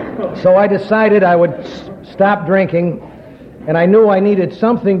 So I decided I would stop drinking, and I knew I needed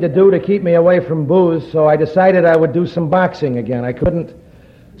something to do to keep me away from booze, so I decided I would do some boxing again. I couldn't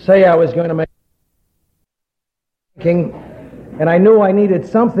say I was going to make drinking, and I knew I needed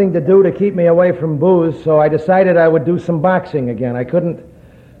something to do to keep me away from booze, so I decided I would do some boxing again. I couldn't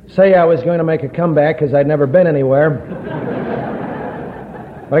say I was going to make a comeback because I'd never been anywhere.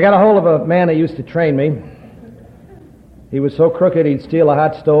 But I got a hold of a man who used to train me. He was so crooked he'd steal a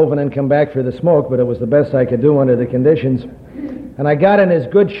hot stove and then come back for the smoke, but it was the best I could do under the conditions. And I got in as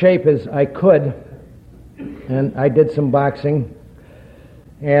good shape as I could, and I did some boxing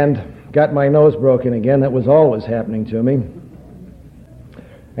and got my nose broken again. That was always happening to me.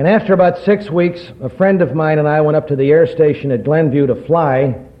 And after about 6 weeks, a friend of mine and I went up to the air station at Glenview to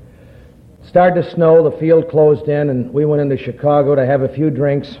fly. It started to snow, the field closed in, and we went into Chicago to have a few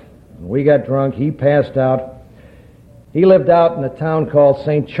drinks. We got drunk, he passed out. He lived out in a town called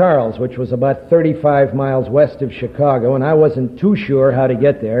St. Charles, which was about 35 miles west of Chicago, and I wasn't too sure how to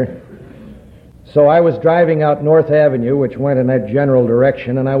get there. So I was driving out North Avenue, which went in that general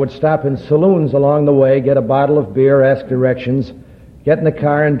direction, and I would stop in saloons along the way, get a bottle of beer, ask directions, get in the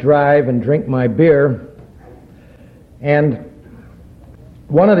car and drive and drink my beer. And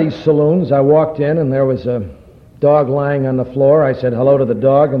one of these saloons, I walked in, and there was a dog lying on the floor. I said hello to the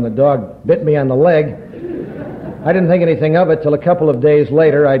dog, and the dog bit me on the leg. I didn't think anything of it till a couple of days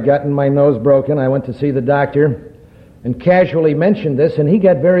later. I'd gotten my nose broken. I went to see the doctor. and casually mentioned this, and he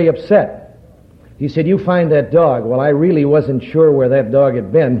got very upset. He said, "You find that dog." Well, I really wasn't sure where that dog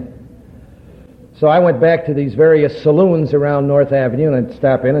had been. So I went back to these various saloons around North Avenue, and I'd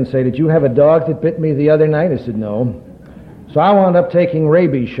stop in and say, "Did you have a dog that bit me the other night?" I said, "No." So I wound up taking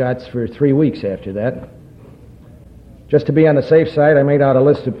rabies shots for 3 weeks after that. Just to be on the safe side, I made out a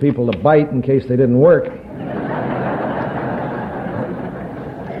list of people to bite in case they didn't work.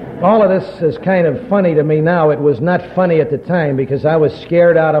 All of this is kind of funny to me now. It was not funny at the time because I was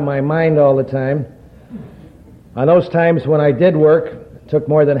scared out of my mind all the time. On those times when I did work, it took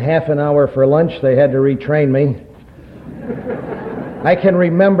more than half an hour for lunch. They had to retrain me. I can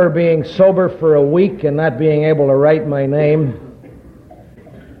remember being sober for a week and not being able to write my name.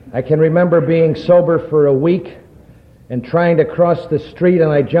 I can remember being sober for a week and trying to cross the street,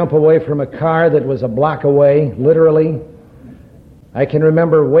 and I jump away from a car that was a block away, literally. I can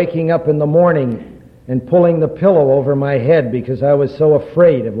remember waking up in the morning and pulling the pillow over my head because I was so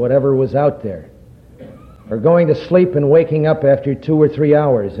afraid of whatever was out there. Or going to sleep and waking up after 2 or 3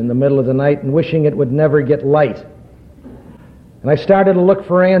 hours in the middle of the night and wishing it would never get light. And I started to look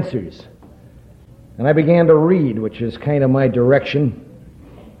for answers. And I began to read, which is kind of my direction.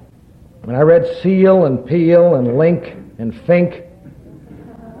 And I read Seal and Peel and Link and Fink.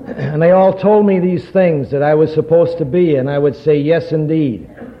 And they all told me these things that I was supposed to be, and I would say, "Yes, indeed."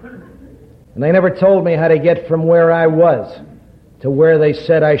 And they never told me how to get from where I was to where they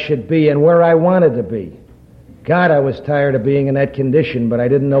said I should be and where I wanted to be. God, I was tired of being in that condition, but I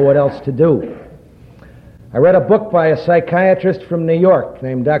didn't know what else to do. I read a book by a psychiatrist from New York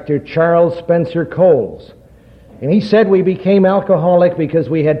named Dr. Charles Spencer Coles. And he said we became alcoholic because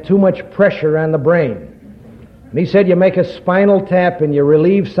we had too much pressure on the brain. And he said you make a spinal tap and you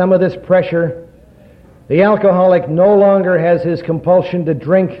relieve some of this pressure. The alcoholic no longer has his compulsion to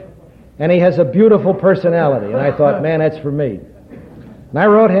drink, and he has a beautiful personality. And I thought, man, that's for me. And I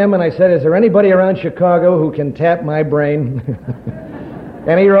wrote him and I said, "Is there anybody around Chicago who can tap my brain?"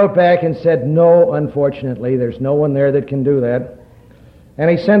 And he wrote back and said, "No, unfortunately, there's no one there that can do that." And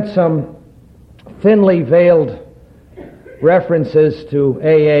he sent some thinly veiled references to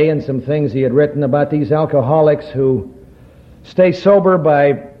AA and some things he had written about these alcoholics who stay sober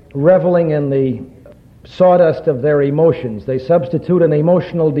by reveling in the sawdust of their emotions. They substitute an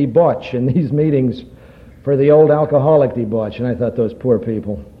emotional debauch in these meetings for the old alcoholic debauch. And I thought, those poor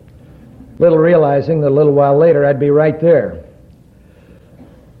people. Little realizing that a little while later I'd be right there.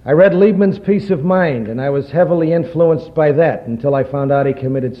 I read Liebman's Peace of Mind, and I was heavily influenced by that until I found out he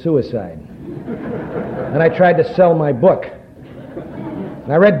committed suicide. And I tried to sell my book.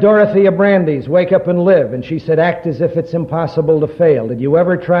 And I read Dorothea Brande's Wake Up and Live, and she said, "Act as if it's impossible to fail." Did you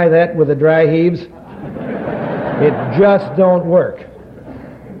ever try that with the dry heaves? It just don't work.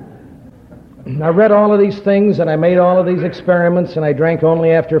 I read all of these things, and I made all of these experiments, and I drank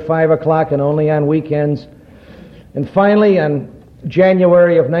only after 5 o'clock and only on weekends. And finally, on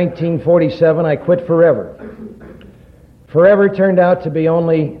January of 1947, I quit forever. Forever turned out to be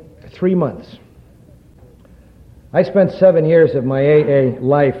only 3 months. I spent 7 years of my AA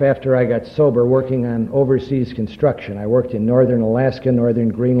life after I got sober working on overseas construction. I worked in northern Alaska, northern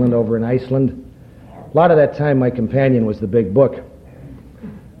Greenland, over in Iceland. A lot of that time my companion was the big book.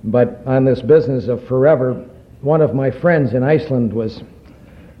 But on this business of forever, one of my friends in Iceland was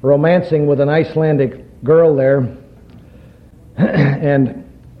romancing with an Icelandic girl there. And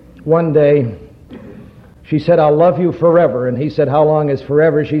one day she said, "I'll love you forever." And he said, "How long is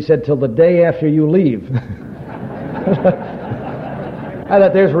forever?" She said, "Till the day after you leave." I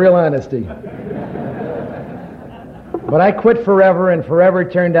thought, there's real honesty. But I quit forever, and forever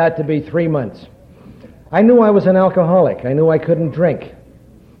turned out to be 3 months. I knew I was an alcoholic. I knew I couldn't drink.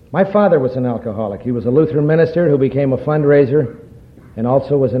 My father was an alcoholic. He was a Lutheran minister who became a fundraiser and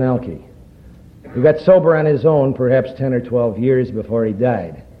also was an alkie. He got sober on his own perhaps 10 or 12 years before he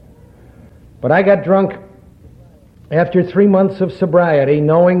died. But I got drunk after 3 months of sobriety,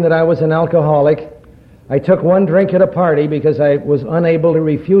 knowing that I was an alcoholic. I took one drink at a party because I was unable to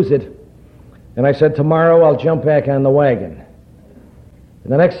refuse it, and I said, "Tomorrow I'll jump back on the wagon."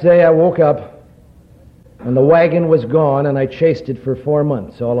 And the next day I woke up, and the wagon was gone, and I chased it for 4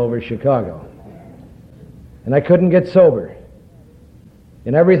 months all over Chicago. And I couldn't get sober.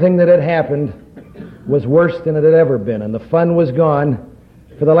 And everything that had happened was worse than it had ever been, and the fun was gone.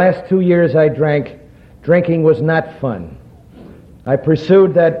 For the last 2 years I drank. Drinking was not fun. I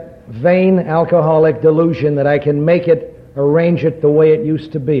pursued that vain alcoholic delusion that I can make it, arrange it the way it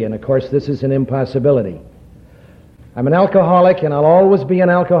used to be, and of course this is an impossibility. I'm an alcoholic, and I'll always be an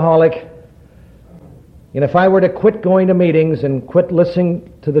alcoholic And if I were to quit going to meetings and quit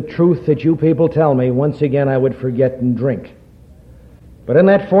listening to the truth that you people tell me, once again I would forget and drink. But in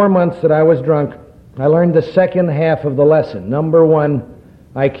that 4 months that I was drunk, I learned the second half of the lesson. Number one,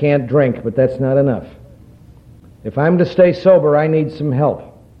 I can't drink, but that's not enough. If I'm to stay sober, I need some help.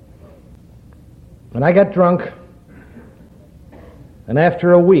 And I got drunk, and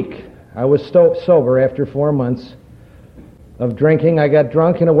after a week, I was sober after 4 months of drinking. I got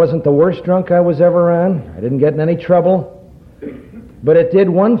drunk, and it wasn't the worst drunk I was ever on. I didn't get in any trouble. But it did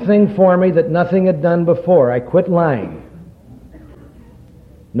one thing for me that nothing had done before. I quit lying.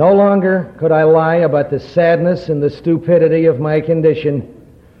 No longer could I lie about the sadness and the stupidity of my condition,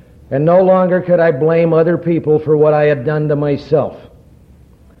 and no longer could I blame other people for what I had done to myself.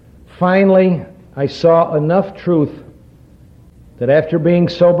 Finally, I saw enough truth that after being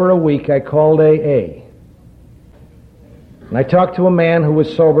sober a week, I called AA. And I talked to a man who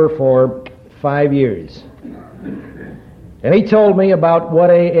was sober for 5 years. And he told me about what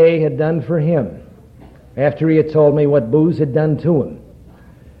AA had done for him after he had told me what booze had done to him.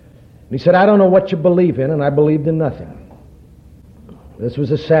 And he said, I don't know what you believe in, and I believed in nothing. This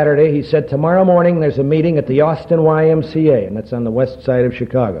was a Saturday. He said, tomorrow morning there's a meeting at the Austin YMCA, and that's on the west side of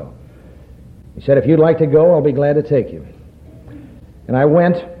Chicago. He said, if you'd like to go, I'll be glad to take you. And I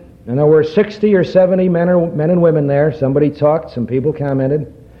went, and there were 60 or 70 men and women there. Somebody talked, some people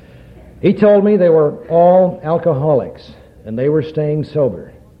commented. He told me they were all alcoholics, and they were staying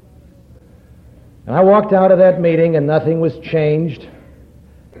sober. And I walked out of that meeting, and nothing was changed.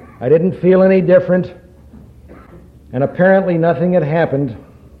 I didn't feel any different, and apparently nothing had happened.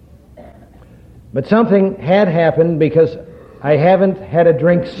 But something had happened, because I haven't had a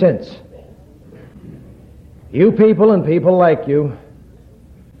drink since. You people and people like you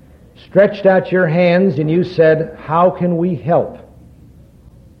stretched out your hands and you said, how can we help?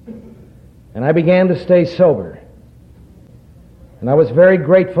 And I began to stay sober. And I was very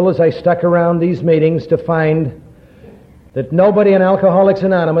grateful as I stuck around these meetings to find that nobody in Alcoholics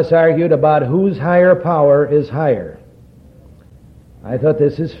Anonymous argued about whose higher power is higher. I thought,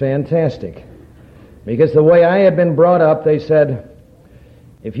 this is fantastic. Because the way I had been brought up, they said,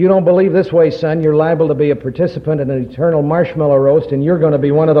 if you don't believe this way, son, you're liable to be a participant in an eternal marshmallow roast, and you're going to be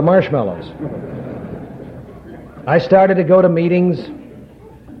one of the marshmallows. I started to go to meetings,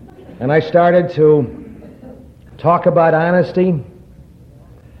 and I started to talk about honesty.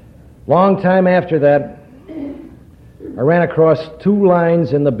 Long time after that, I ran across 2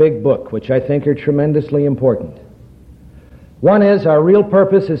 lines in the big book, which I think are tremendously important. One is, our real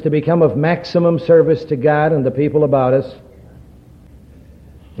purpose is to become of maximum service to God and the people about us.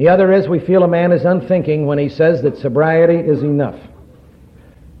 The other is, we feel a man is unthinking when he says that sobriety is enough.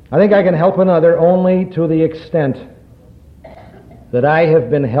 I think I can help another only to the extent that I have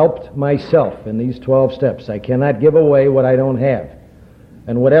been helped myself in these 12 steps. I cannot give away what I don't have.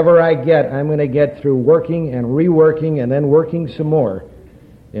 And whatever I get, I'm going to get through working and reworking and then working some more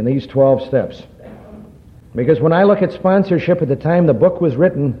in these 12 steps. Because when I look at sponsorship at the time the book was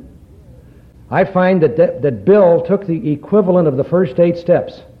written, I find that Bill took the equivalent of the first 8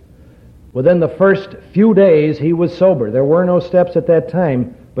 steps. Within the first few days, he was sober. There were no steps at that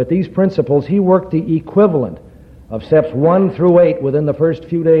time, but these principles, he worked the equivalent of steps 1 through 8 within the first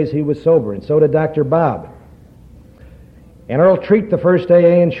few days he was sober, and so did Dr. Bob. And Earl Treat, the first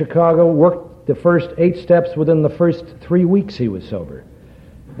AA in Chicago, worked the first 8 steps within the first 3 weeks he was sober.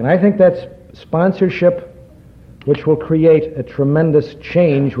 And I think that's sponsorship which will create a tremendous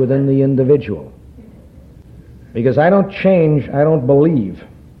change within the individual. Because I don't change, I don't believe,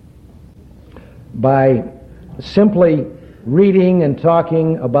 by simply reading and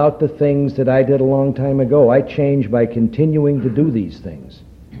talking about the things that I did a long time ago. I change by continuing to do these things.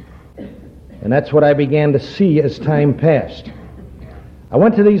 And that's what I began to see as time passed. I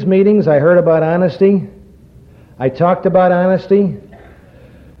went to these meetings, I heard about honesty, I talked about honesty,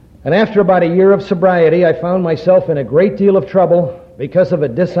 and after about a year of sobriety, I found myself in a great deal of trouble because of a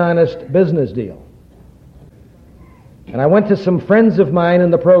dishonest business deal. And I went to some friends of mine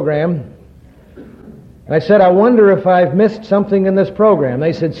in the program, and I said, I wonder if I've missed something in this program.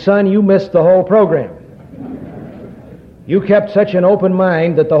 They said, son, you missed the whole program. You kept such an open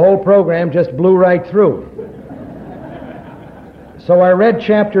mind that the whole program just blew right through. So I read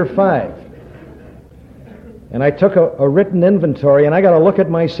chapter 5. And I took a written inventory, and I got a look at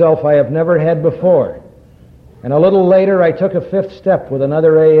myself I have never had before. And a little later, I took a 5th step with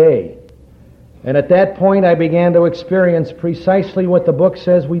another AA. And at that point, I began to experience precisely what the book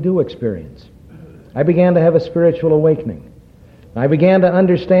says we do experience. I began to have a spiritual awakening. I began to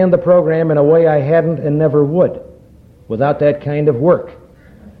understand the program in a way I hadn't and never would without that kind of work.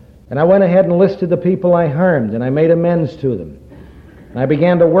 And I went ahead and listed the people I harmed, and I made amends to them. And I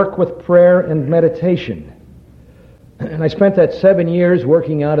began to work with prayer and meditation. And I spent that 7 years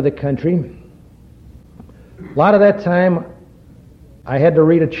working out of the country. A lot of that time, I had to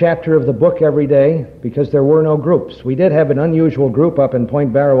read a chapter of the book every day because there were no groups. We did have an unusual group up in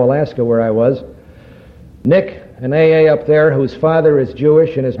Point Barrow, Alaska, where I was. Nick, an AA up there, whose father is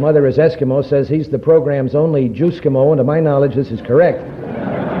Jewish and his mother is Eskimo, says he's the program's only Jewskimo, and to my knowledge, this is correct.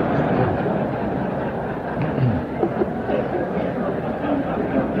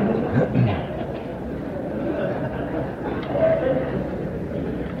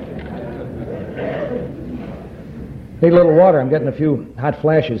 Need a little water. I'm getting a few hot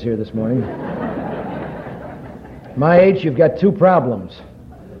flashes here this morning. My age, you've got two problems.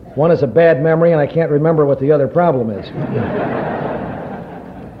 One is a bad memory, and I can't remember what the other problem is.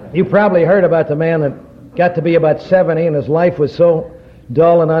 You probably heard about the man that got to be about 70, and his life was so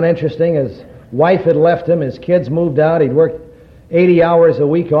dull and uninteresting. His wife had left him. His kids moved out. He'd worked 80 hours a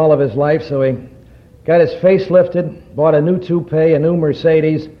week all of his life, so he got his face lifted, bought a new toupee, a new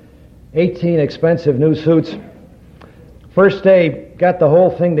Mercedes, 18 expensive new suits. First day, got the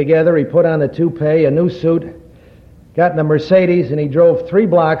whole thing together. He put on the toupee, a new suit, got in the Mercedes, and he drove 3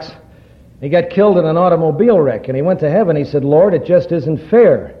 blocks. He got killed in an automobile wreck, and he went to heaven. He said, "Lord, it just isn't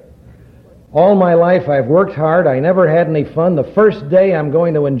fair. All my life I've worked hard. I never had any fun. The first day I'm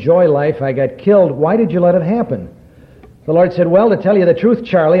going to enjoy life, I got killed. Why did you let it happen?" The Lord said, "Well, to tell you the truth,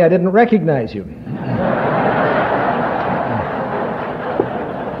 Charlie, I didn't recognize you."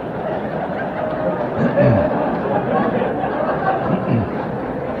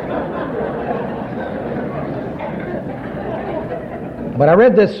 But I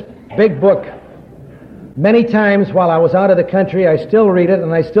read this big book many times while I was out of the country. I still read it,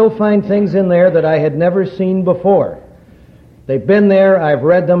 and I still find things in there that I had never seen before. They've been there, I've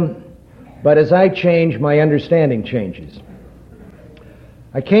read them, but as I change, my understanding changes.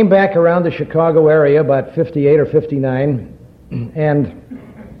 I came back around the Chicago area about 58 or 59 and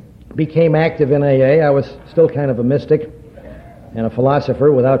became active in AA. I was still kind of a mystic and a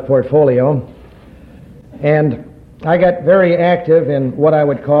philosopher without portfolio. And I got very active in what I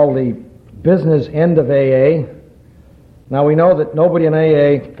would call the business end of AA. Now, we know that nobody in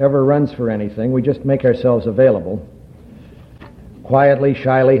AA ever runs for anything. We just make ourselves available. Quietly,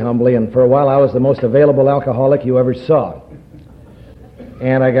 shyly, humbly, and for a while I was the most available alcoholic you ever saw.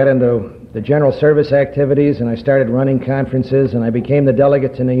 And I got into the general service activities, and I started running conferences, and I became the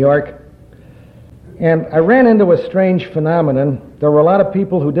delegate to New York. And I ran into a strange phenomenon. There were a lot of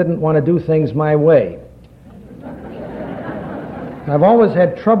people who didn't want to do things my way. I've always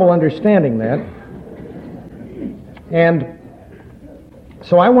had trouble understanding that. And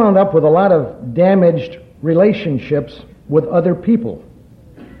so I wound up with a lot of damaged relationships with other people.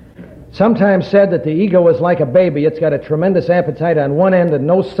 Sometimes said that the ego is like a baby. It's got a tremendous appetite on one end and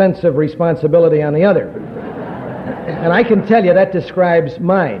no sense of responsibility on the other. And I can tell you that describes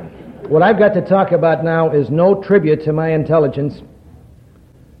mine. What I've got to talk about now is no tribute to my intelligence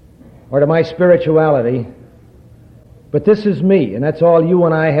or to my spirituality. But this is me, and that's all you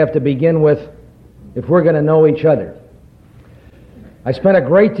and I have to begin with if we're going to know each other. I spent a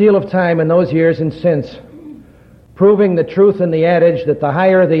great deal of time in those years and since proving the truth in the adage that the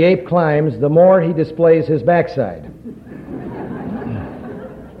higher the ape climbs, the more he displays his backside.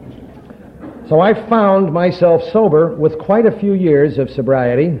 So I found myself sober with quite a few years of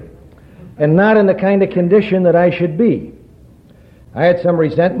sobriety and not in the kind of condition that I should be. I had some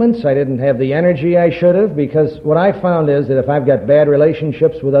resentments. I didn't have the energy I should have, because what I found is that if I've got bad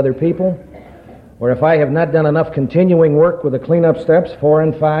relationships with other people, or if I have not done enough continuing work with the cleanup steps, 4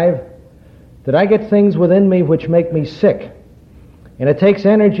 and 5, that I get things within me which make me sick. And it takes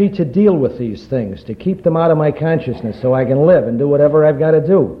energy to deal with these things, to keep them out of my consciousness so I can live and do whatever I've got to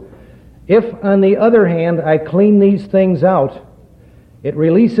do. If, on the other hand, I clean these things out, it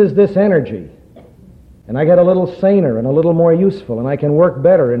releases this energy. And I get a little saner and a little more useful, and I can work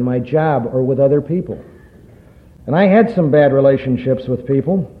better in my job or with other people. And I had some bad relationships with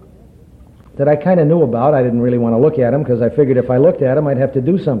people that I kind of knew about. I didn't really want to look at them because I figured if I looked at them, I'd have to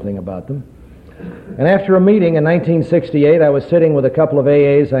do something about them. And after a meeting in 1968, I was sitting with a couple of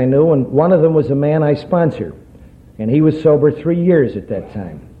AAs I knew, and one of them was a man I sponsored. And he was sober 3 years at that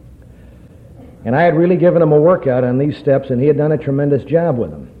time. And I had really given him a workout on these steps, and he had done a tremendous job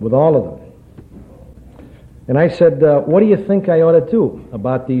with them, with all of them. And I said, what do you think I ought to do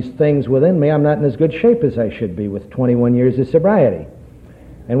about these things within me? I'm not in as good shape as I should be with 21 years of sobriety.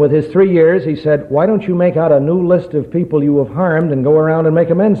 And with his 3 years, he said, why don't you make out a new list of people you have harmed and go around and make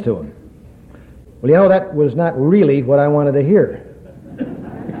amends to them? Well, you know, that was not really what I wanted to hear.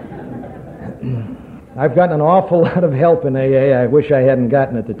 I've gotten an awful lot of help in AA I wish I hadn't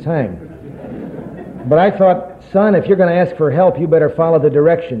gotten at the time. But I thought, son, if you're going to ask for help, you better follow the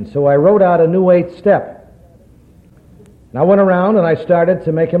directions. So I wrote out a new 8th step. And I went around and I started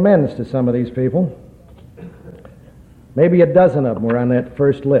to make amends to some of these people. Maybe a dozen of them were on that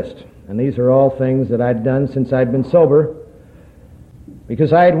first list. And these are all things that I'd done since I'd been sober,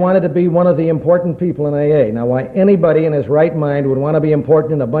 because I had wanted to be one of the important people in AA. Now, why anybody in his right mind would want to be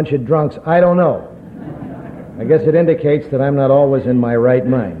important in a bunch of drunks, I don't know. I guess it indicates that I'm not always in my right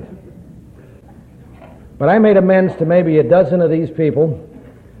mind. But I made amends to maybe a dozen of these people,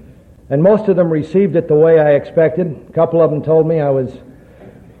 and most of them received it the way I expected. A couple of them told me I was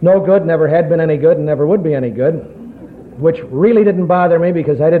no good, never had been any good, and never would be any good, which really didn't bother me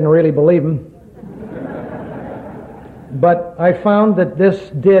because I didn't really believe them. But I found that this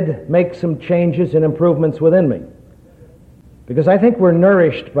did make some changes and improvements within me, because I think we're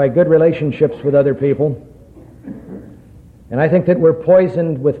nourished by good relationships with other people, and I think that we're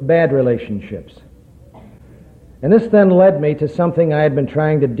poisoned with bad relationships. And this then led me to something I had been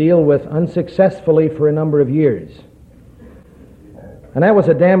trying to deal with unsuccessfully for a number of years. And that was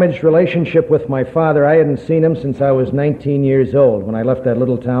a damaged relationship with my father. I hadn't seen him since I was 19 years old when I left that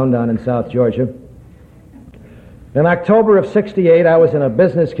little town down in South Georgia. In October of '68, I was in a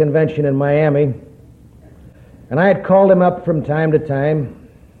business convention in Miami, and I had called him up from time to time,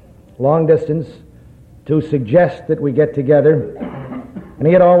 long distance, to suggest that we get together. And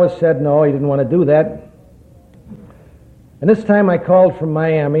he had always said no, he didn't want to do that. And this time I called from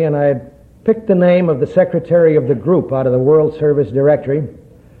Miami, and I had picked the name of the secretary of the group out of the World Service Directory.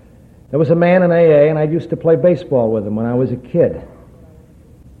 There was a man in AA, and I used to play baseball with him when I was a kid.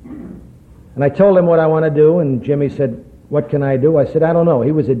 And I told him what I want to do, and Jimmy said, "What can I do?" I said, "I don't know."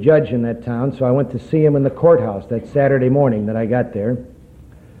 He was a judge in that town, so I went to see him in the courthouse that Saturday morning that I got there.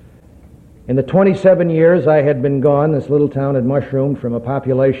 In the 27 years I had been gone, this little town had mushroomed from a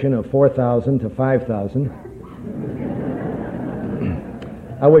population of 4,000 to 5,000.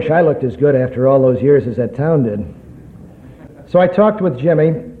 I wish I looked as good after all those years as that town did. So I talked with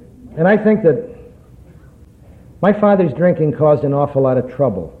Jimmy, and I think that my father's drinking caused an awful lot of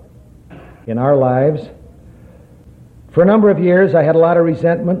trouble in our lives. For a number of years, I had a lot of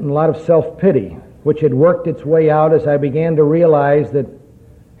resentment and a lot of self-pity, which had worked its way out as I began to realize that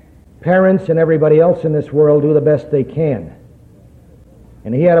parents and everybody else in this world do the best they can.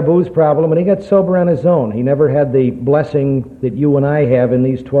 And he had a booze problem, and he got sober on his own. He never had the blessing that you and I have in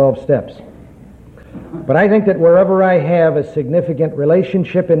these 12 steps. But I think that wherever I have a significant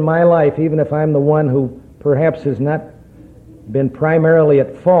relationship in my life, even if I'm the one who perhaps has not been primarily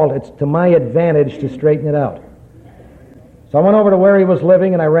at fault, it's to my advantage to straighten it out. So I went over to where he was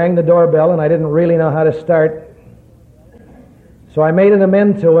living, and I rang the doorbell, and I didn't really know how to start. So I made an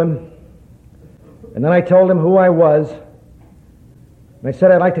amend to him, and then I told him who I was. And I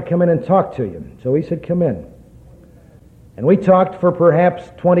said, "I'd like to come in and talk to you." So he said, "Come in." And we talked for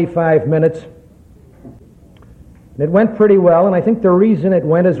perhaps 25 minutes. And it went pretty well, and I think the reason it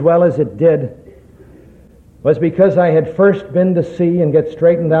went as well as it did was because I had first been to see and get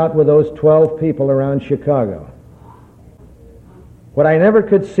straightened out with those 12 people around Chicago. What I never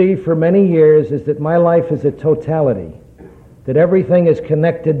could see for many years is that my life is a totality, that everything is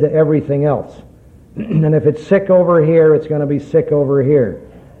connected to everything else. And if it's sick over here, it's going to be sick over here.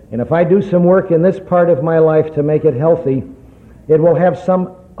 And if I do some work in this part of my life to make it healthy, it will have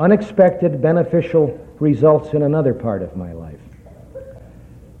some unexpected beneficial results in another part of my life.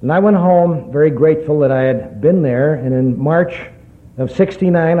 And I went home very grateful that I had been there, and in March of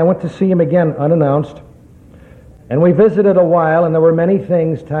 '69, I went to see him again unannounced. And we visited a while, and there were many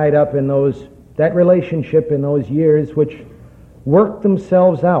things tied up in that relationship in those years which worked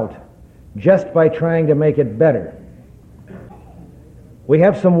themselves out just by trying to make it better. We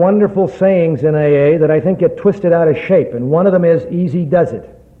have some wonderful sayings in AA that I think get twisted out of shape, and one of them is, "Easy does it."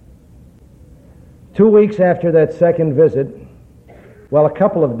 2 weeks after that second visit, well, a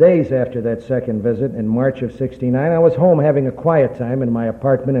couple of days after that second visit in March of '69, I was home having a quiet time in my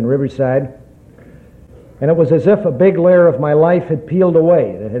apartment in Riverside, and it was as if a big layer of my life had peeled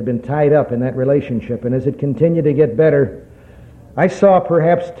away that had been tied up in that relationship, and as it continued to get better, I saw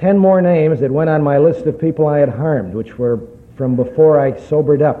perhaps 10 more names that went on my list of people I had harmed, which were from before I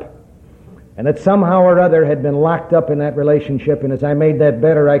sobered up, and that somehow or other had been locked up in that relationship, and as I made that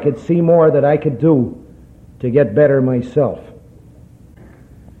better, I could see more that I could do to get better myself.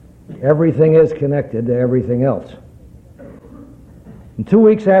 Everything is connected to everything else. And 2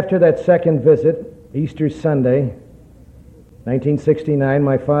 weeks after that second visit, Easter Sunday, 1969,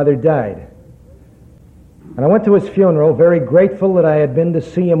 my father died. And I went to his funeral very grateful that I had been to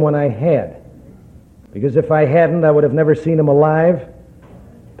see him when I had. Because if I hadn't, I would have never seen him alive,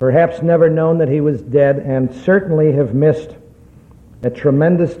 perhaps never known that he was dead, and certainly have missed a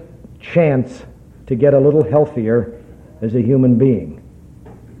tremendous chance to get a little healthier as a human being.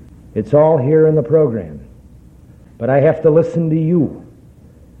 It's all here in the program. But I have to listen to you,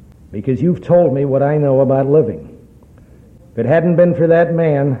 because you've told me what I know about living. If it hadn't been for that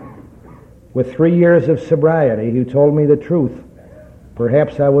man with 3 years of sobriety who told me the truth,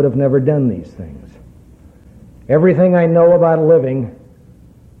 perhaps I would have never done these things. Everything I know about living,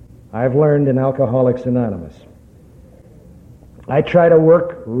 I've learned in Alcoholics Anonymous. I try to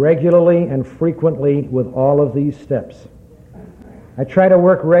work regularly and frequently with all of these steps. I try to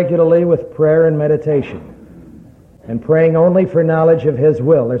work regularly with prayer and meditation, and praying only for knowledge of His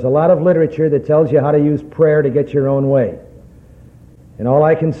will. There's a lot of literature that tells you how to use prayer to get your own way. And all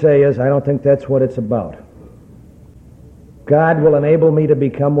I can say is I don't think that's what it's about. God will enable me to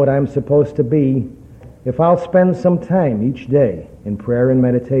become what I'm supposed to be if I'll spend some time each day in prayer and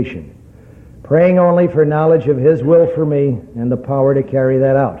meditation, praying only for knowledge of His will for me and the power to carry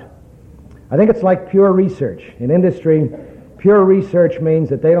that out. I think it's like pure research. In industry, pure research means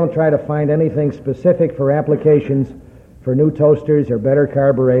that they don't try to find anything specific for applications for new toasters or better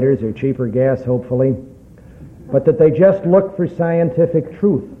carburetors or cheaper gas, hopefully, but that they just look for scientific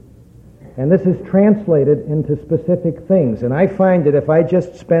truth. And this is translated into specific things. And I find that if I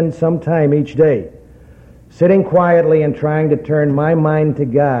just spend some time each day sitting quietly and trying to turn my mind to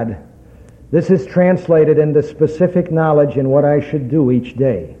God, this is translated into specific knowledge in what I should do each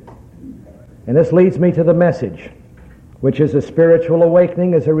day. And this leads me to the message, which is a spiritual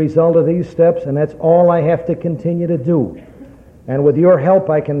awakening as a result of these steps, and that's all I have to continue to do. And with your help,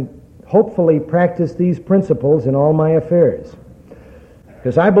 I can hopefully practice these principles in all my affairs.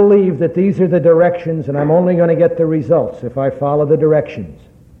 Because I believe that these are the directions, and I'm only going to get the results if I follow the directions.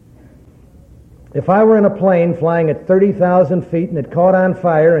 If I were in a plane flying at 30,000 feet and it caught on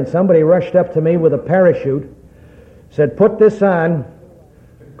fire and somebody rushed up to me with a parachute, said, "Put this on,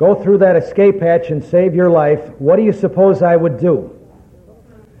 go through that escape hatch and save your life," what do you suppose I would do?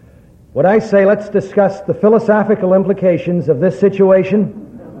 Would I say, "Let's discuss the philosophical implications of this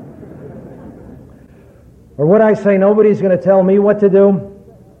situation"? Or would I say, "Nobody's going to tell me what to do"?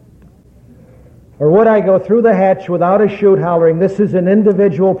 Or would I go through the hatch without a chute hollering, "This is an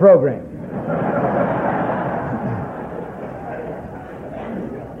individual program"?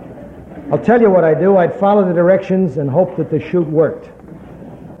 I'll tell you what I'd do. I'd follow the directions and hope that the chute worked.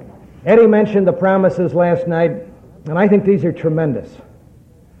 Eddie mentioned the promises last night, and I think these are tremendous.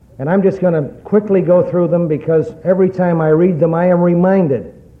 And I'm just going to quickly go through them because every time I read them, I am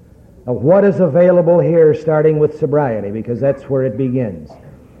reminded of what is available here, starting with sobriety, because that's where it begins.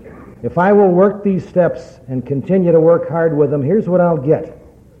 If I will work these steps and continue to work hard with them, here's what I'll get.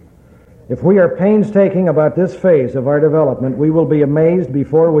 If we are painstaking about this phase of our development, we will be amazed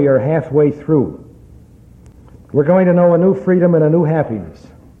before we are halfway through. We're going to know a new freedom and a new happiness.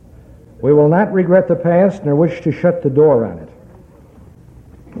 We will not regret the past nor wish to shut the door on it.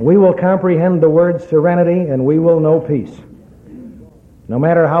 We will comprehend the word serenity, and we will know peace. No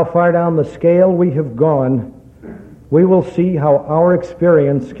matter how far down the scale we have gone, we will see how our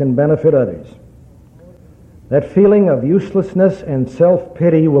experience can benefit others. That feeling of uselessness and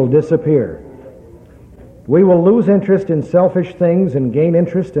self-pity will disappear. We will lose interest in selfish things and gain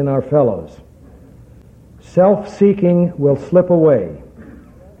interest in our fellows. Self-seeking will slip away.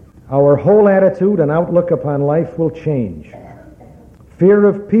 Our whole attitude and outlook upon life will change. Fear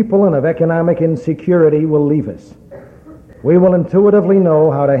of people and of economic insecurity will leave us. We will intuitively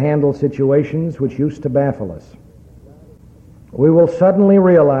know how to handle situations which used to baffle us. We will suddenly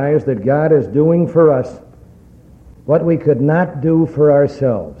realize that God is doing for us what we could not do for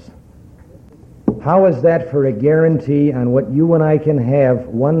ourselves. How is that for a guarantee on what you and I can have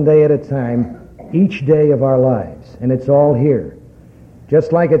one day at a time, each day of our lives? And it's all here.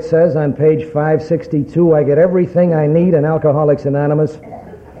 Just like it says on page 562, I get everything I need in Alcoholics Anonymous,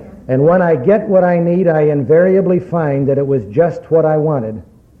 and when I get what I need, I invariably find that it was just what I wanted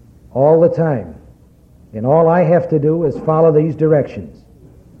all the time. And all I have to do is follow these directions.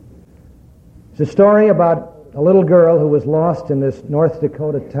 It's a story about a little girl who was lost in this North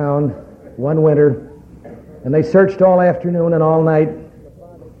Dakota town one winter, and they searched all afternoon and all night.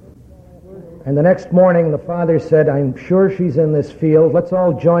 And the next morning, the father said, "I'm sure she's in this field. Let's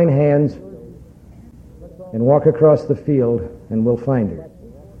all join hands and walk across the field, and we'll find her."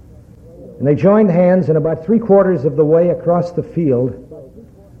 And they joined hands, and about 3/4 of the way across the field,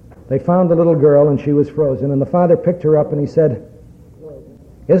 they found the little girl, and she was frozen. And the father picked her up, and he said,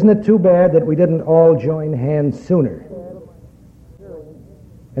 "Isn't it too bad that we didn't all join hands sooner?"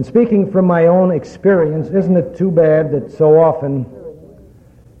 And speaking from my own experience, isn't it too bad that so often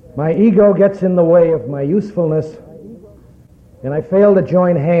my ego gets in the way of my usefulness and I fail to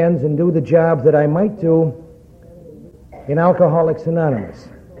join hands and do the job that I might do in Alcoholics Anonymous.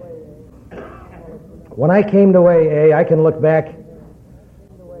 When I came to AA, I can look back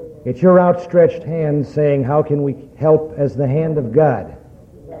at your outstretched hand saying, how can we help as the hand of God?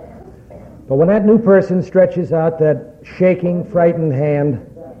 But when that new person stretches out that shaking, frightened hand,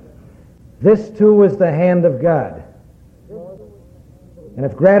 this too is the hand of God. And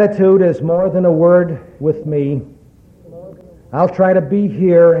if gratitude is more than a word with me, I'll try to be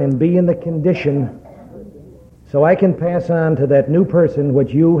here and be in the condition so I can pass on to that new person what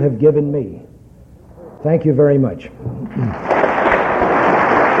you have given me. Thank you very much.